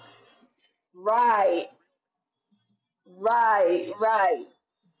 Right, right, right,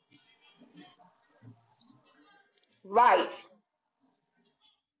 right.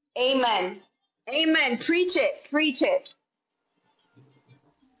 Amen. Amen. Preach it. Preach it.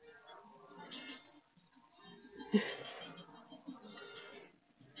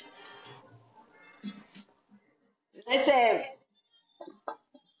 Listen,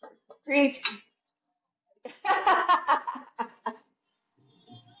 preach.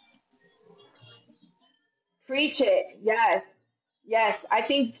 Preach it. Yes. Yes. I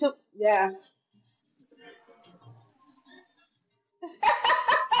think too. Yeah.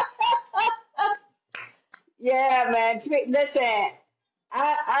 Yeah, man. Listen,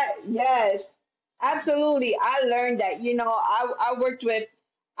 yes, absolutely. I learned that.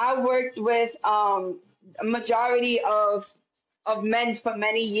 I worked with a majority of men for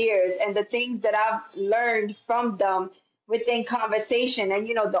many years, and the things that I've learned from them within conversation, and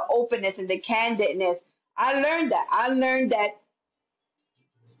the openness and the candidness. I learned that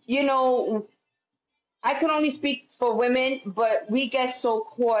you know I can only speak for women, but we get so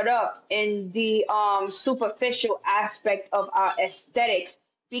caught up in the superficial aspect of our aesthetics,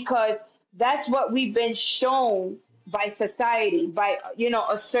 because that's what we've been shown by society, by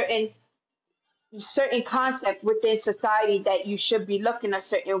a certain concept within society, that you should be looking a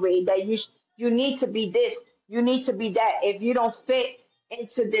certain way, that you need to be this, you need to be that. If you don't fit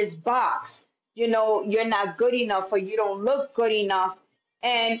into this box, you're not good enough, or you don't look good enough.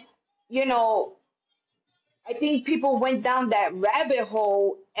 And you know I think people went down that rabbit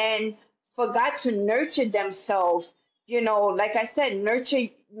hole and forgot to nurture themselves. Like I said,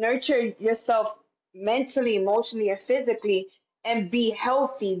 nurture yourself mentally, emotionally, and physically, and be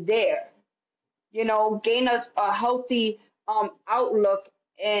healthy there. Gain a healthy outlook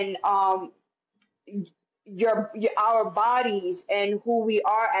in our bodies, and who we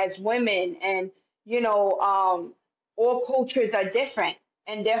are as women. And all cultures are different,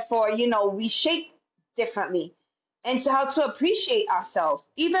 and therefore we shape differently, and to how to appreciate ourselves,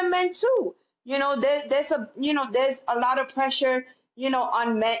 even men too. There's a lot of pressure,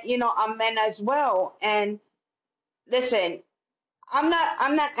 on men as well. And listen, I'm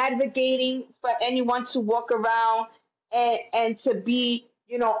not advocating for anyone to walk around and to be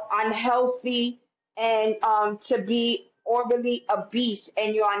unhealthy, and to be overly obese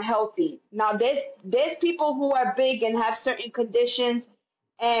and you're unhealthy. Now there's people who are big and have certain conditions,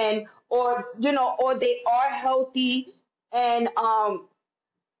 and or or they are healthy, and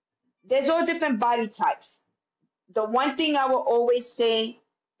there's all different body types. The one thing I will always say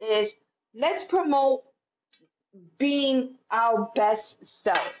is, let's promote being our best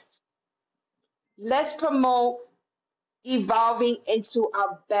self. Let's promote evolving into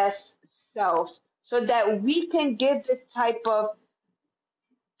our best selves so that we can give this type of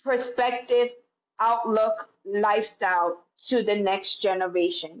perspective, outlook, lifestyle to the next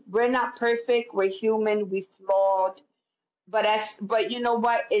generation. We're not perfect, we're human, we flawed, but you know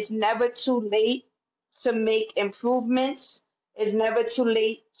what? It's never too late to make improvements. It's never too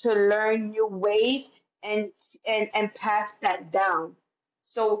late to learn new ways and and pass that down.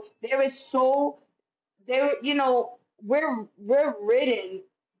 So there is so there we're ridden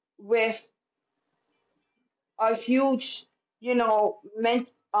with a huge,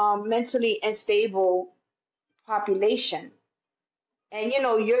 mentally unstable population. And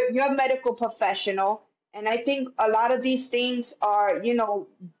you're a medical professional, and I think a lot of these things are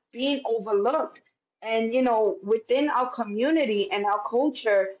being overlooked. And within our community and our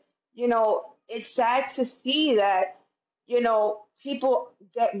culture, it's sad to see that people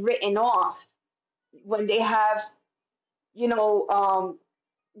get written off when they have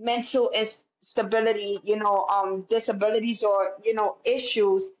mental instability, disabilities, or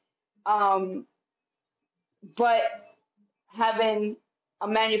issues, um but having a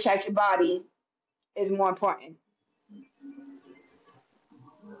manufactured body is more important.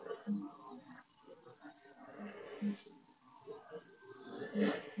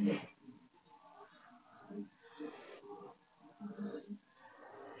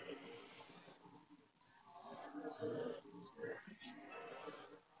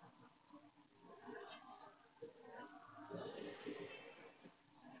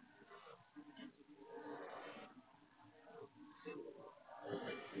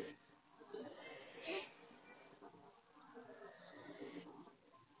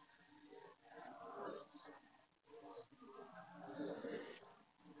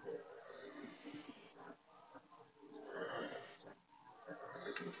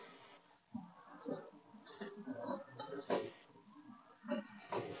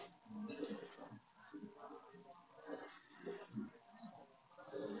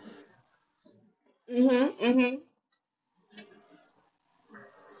 Mm-hmm.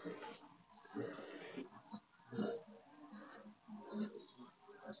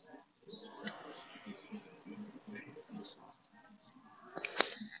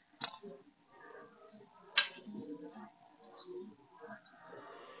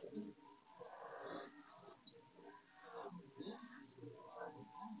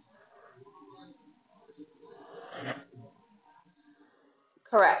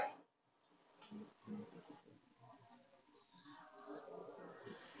 Correct.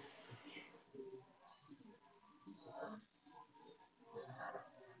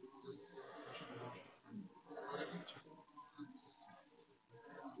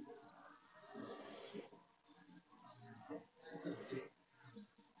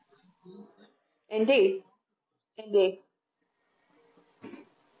 Indeed. Indeed.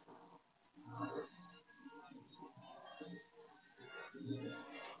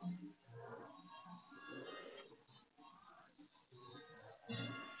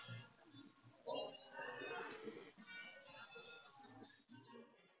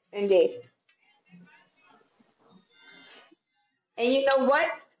 Indeed. And you know what?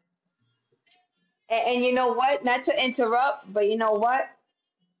 And you know what? Not to interrupt, but you know what?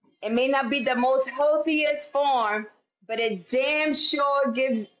 It may not be the most healthiest form, but it damn sure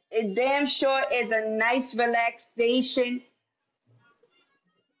is a nice relaxation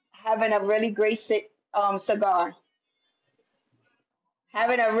having a really great cigar.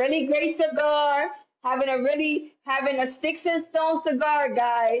 Having a really great cigar, having a sticks and stone cigar,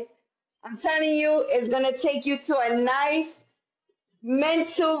 guys. I'm telling you, it's gonna take you to a nice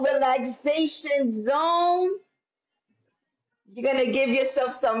mental relaxation zone. You're gonna give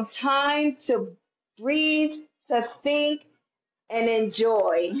yourself some time to breathe, to think, and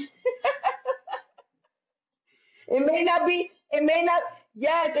enjoy. It may not,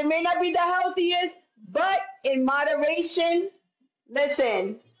 yes, it may not be the healthiest, but in moderation,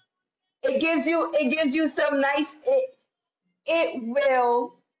 listen, it gives you some nice, it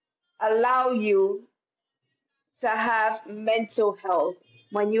will allow you to have mental health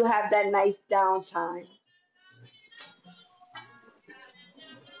when you have that nice downtime.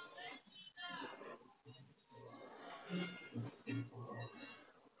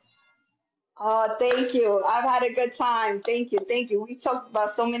 Oh, thank you. I've had a good time. Thank you. Thank you. We talked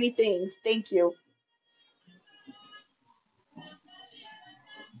about so many things. Thank you.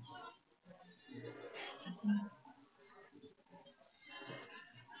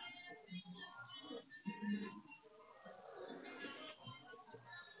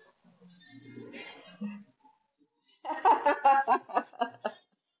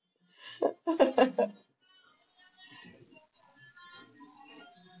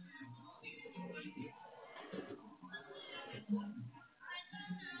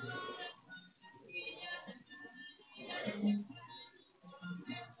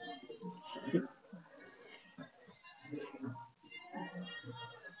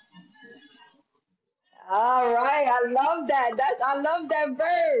 All right. I love that. I love that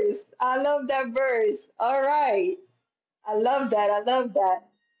verse. I love that verse. All right. I love that. I love that.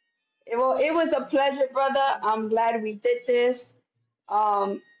 It was a pleasure, brother. I'm glad we did this.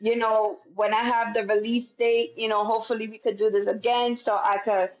 When I have the release date, hopefully we could do this again so I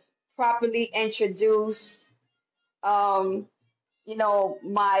could properly introduce, um,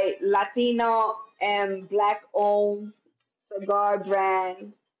 my Latino and Black owned cigar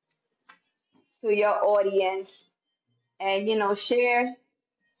brand to your audience and, share.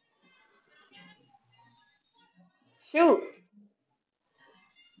 Shoot,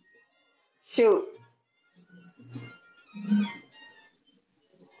 shoot.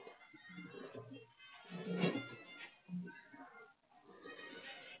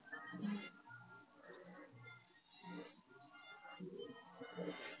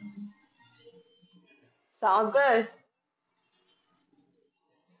 Sounds good.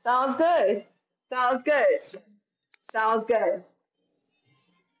 Sounds good. Sounds good. Sounds good.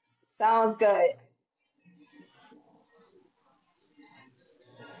 Sounds good.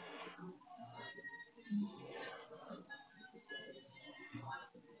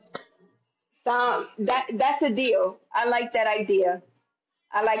 That's a deal. I like that idea.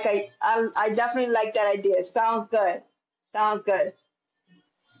 I definitely like that idea. Sounds good. Sounds good.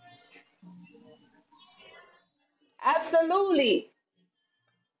 Absolutely.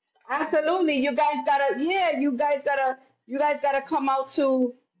 Absolutely. You guys gotta come out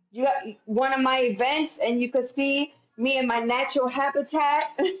to one of my events and you could see me in my natural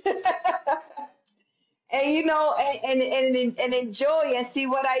habitat and and enjoy and see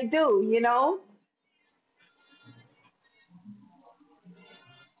what I do.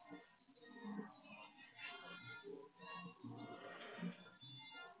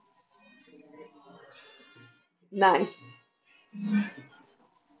 Nice.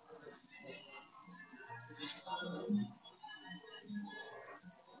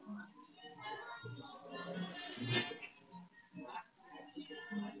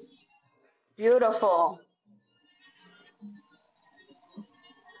 Beautiful.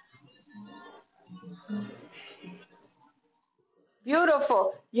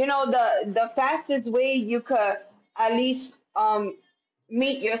 Beautiful. The fastest way you could at least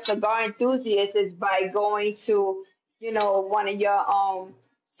meet your cigar enthusiast is by going to, one of your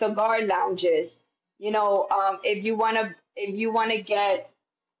cigar lounges. If you wanna get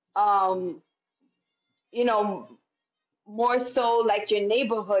um, you know, more so like your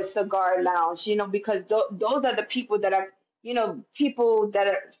neighborhood cigar lounge, because those are the people that are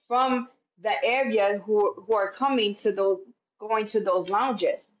from the area who are coming to those going to those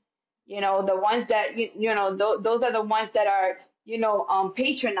lounges. The ones that those are the ones that are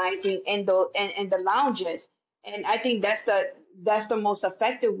patronizing in the lounges. And I think that's the most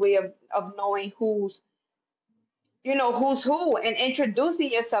effective way of knowing who's who and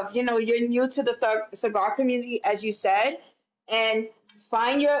introducing yourself. You're new to the cigar community, as you said, and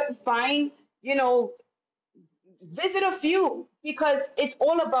find you know visit a few because it's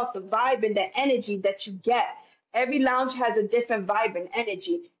all about the vibe and the energy that you get. Every lounge has a different vibe and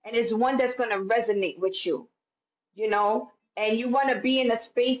energy, and it's one that's going to resonate with you, and you want to be in a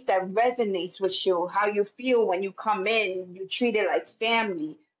space that resonates with you, how you feel when you come in, you treat it like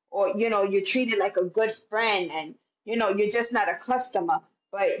family, or you treat it like a good friend, and you're just not a customer,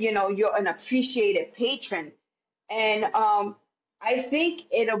 but you're an appreciated patron. And I think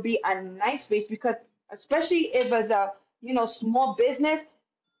it'll be a nice space because especially if it's a small business,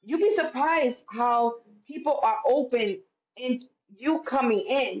 you'd be surprised how people are open in you coming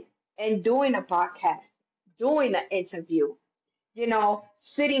in and doing a podcast, doing an interview,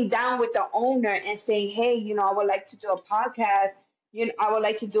 sitting down with the owner and saying, hey, I would like to do a podcast. I would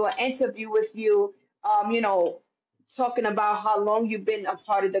like to do an interview with you. Talking about how long you've been a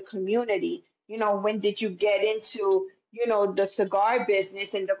part of the community. When did you get into, the cigar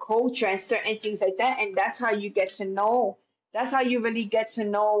business and the culture and certain things like that. And that's how you get to know. That's how you really get to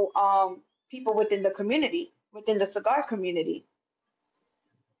know people within the community, within the cigar community,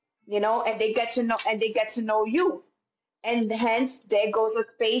 and they get to know you. And hence there goes a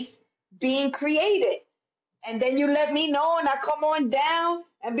space being created. And then you let me know and I come on down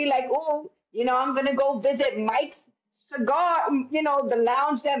and be like, oh, I'm gonna go visit Mike's cigar, the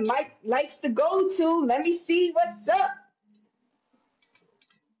lounge that Mike likes to go to. Let me see what's up.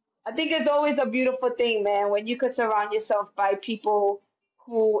 I think it's always a beautiful thing, man, when you can surround yourself by people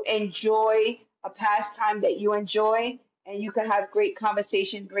who enjoy a pastime that you enjoy, and you can have great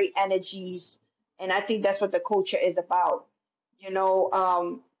conversation, great energies. And I think that's what the culture is about. You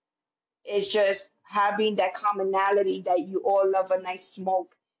know, it's just having that commonality that you all love a nice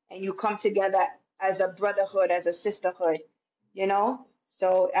smoke and you come together as a brotherhood, as a sisterhood.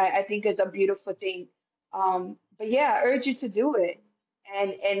 So I think it's a beautiful thing. But yeah, I urge you to do it.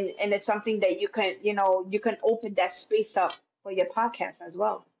 And it's something that you can open that space up for your podcast as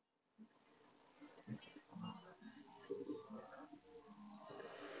well.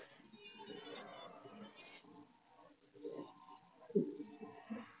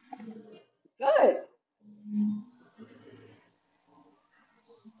 Good.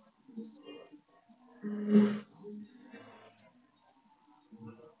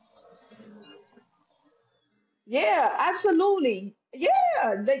 Yeah, absolutely.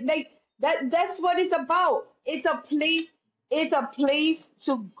 Yeah, that's what it's about. It's a place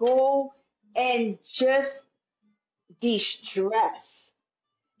to go and just de-stress.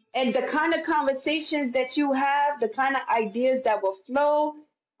 And the kind of conversations that you have, the kind of ideas that will flow,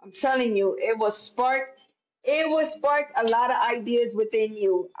 I'm telling you, it will spark a lot of ideas within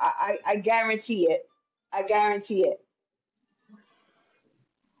you. I guarantee it. I guarantee it.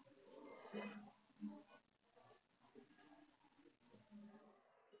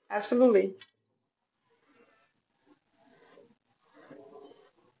 Absolutely.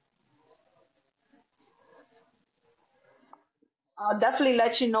 I'll definitely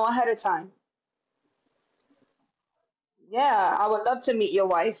let you know ahead of time. Yeah, I would love to meet your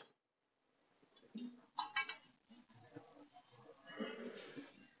wife.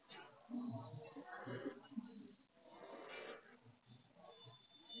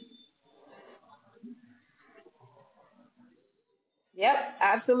 Yep,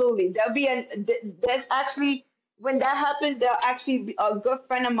 absolutely. There's actually, when that happens, there'll actually be a good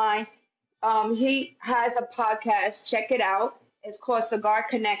friend of mine. He has a podcast. Check it out. It's called Cigar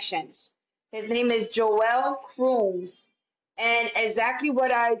Connections. His name is Joel Crooms. And exactly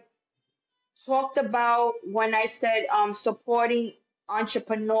what I talked about when I said supporting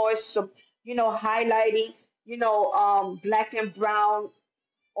entrepreneurs, so highlighting, black and brown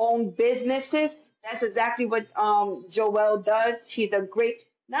own businesses. That's exactly what Joel does. He's a great.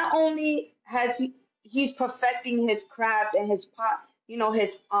 Not only has he's perfecting his craft and his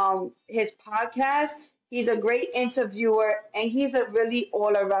podcast. He's a great interviewer and he's a really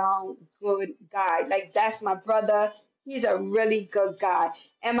all around good guy. Like that's my brother. He's a really good guy.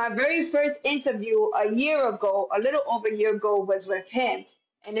 And my very first interview a year ago, a little over a year ago, was with him,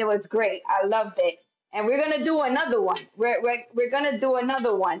 and it was great. I loved it. And we're gonna do another one. We're gonna do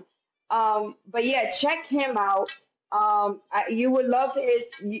another one. But yeah, check him out. You would love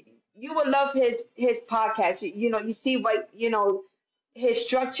you would love his podcast. You see what his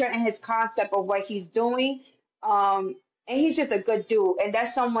structure and his concept of what he's doing. And he's just a good dude, and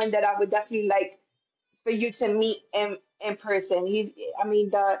that's someone that I would definitely like for you to meet in person. I mean,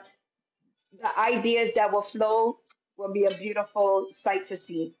 the ideas that will flow will be a beautiful sight to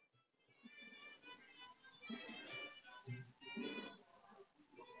see.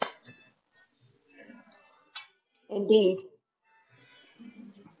 Indeed,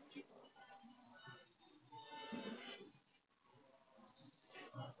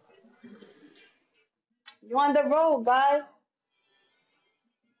 you on the road, guys.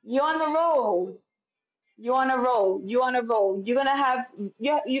 You on the road. You on a roll. You on a roll. You're gonna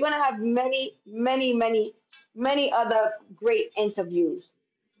have many, many, many, many other great interviews.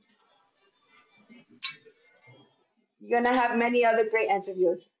 You're gonna have many other great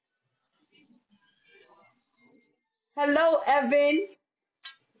interviews. Hello, Evan.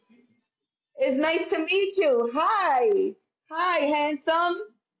 It's nice to meet you. Hi. Hi, handsome.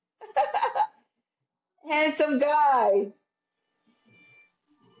 Handsome guy.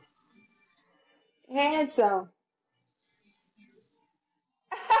 Handsome.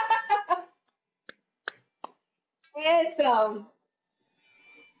 Handsome.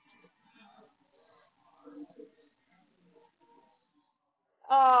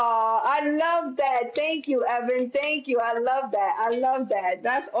 Oh, I love that. Thank you, Evan. Thank you. I love that. I love that.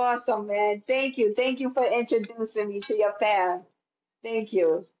 That's awesome, man. Thank you. Thank you for introducing me to your fam. Thank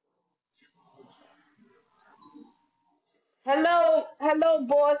you. Hello, hello,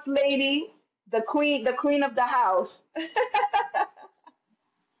 boss lady, the queen of the house.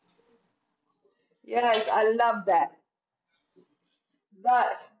 Yes, I love that.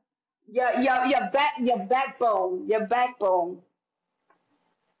 But your backbone, your backbone.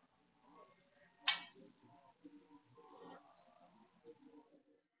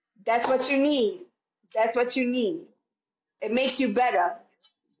 That's what you need. That's what you need. It makes you better.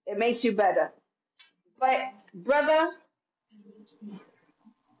 It makes you better. But brother,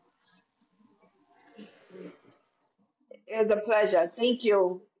 it was a pleasure. Thank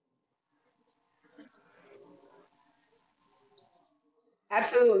you.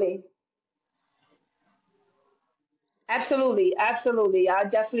 Absolutely. Absolutely. Absolutely. I'll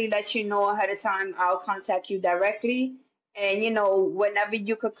definitely let you know ahead of time. I'll contact you directly. And whenever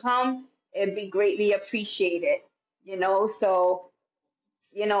you could come, it'd be greatly appreciated. So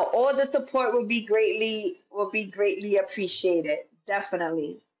all the support would be greatly appreciated.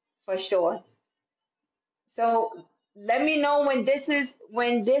 Definitely. For sure. So let me know when this is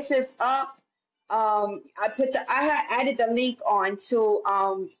up. I had added the link on to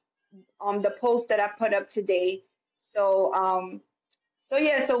the post that I put up today. So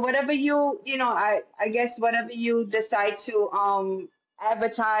yeah, so whatever I guess whatever you decide to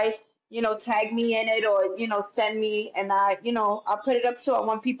advertise, tag me in it, or send me, and I'll put it up too. I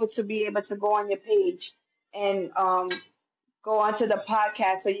want people to be able to go on your page and go onto the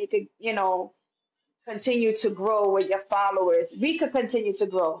podcast so you could continue to grow with your followers. We could continue to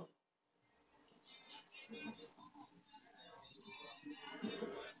grow.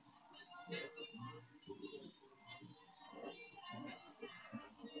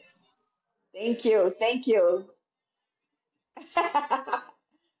 Thank you. Thank you.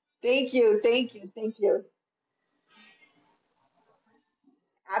 Thank you. Thank you. Thank you.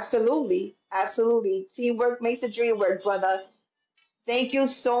 Absolutely. Absolutely. Teamwork makes the dream work, brother. Thank you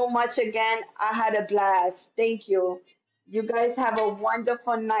so much again. I had a blast. Thank you. You guys have a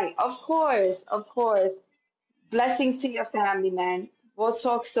wonderful night. Of course. Of course. Blessings to your family, man. We'll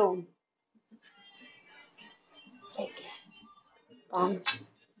talk soon. Take care.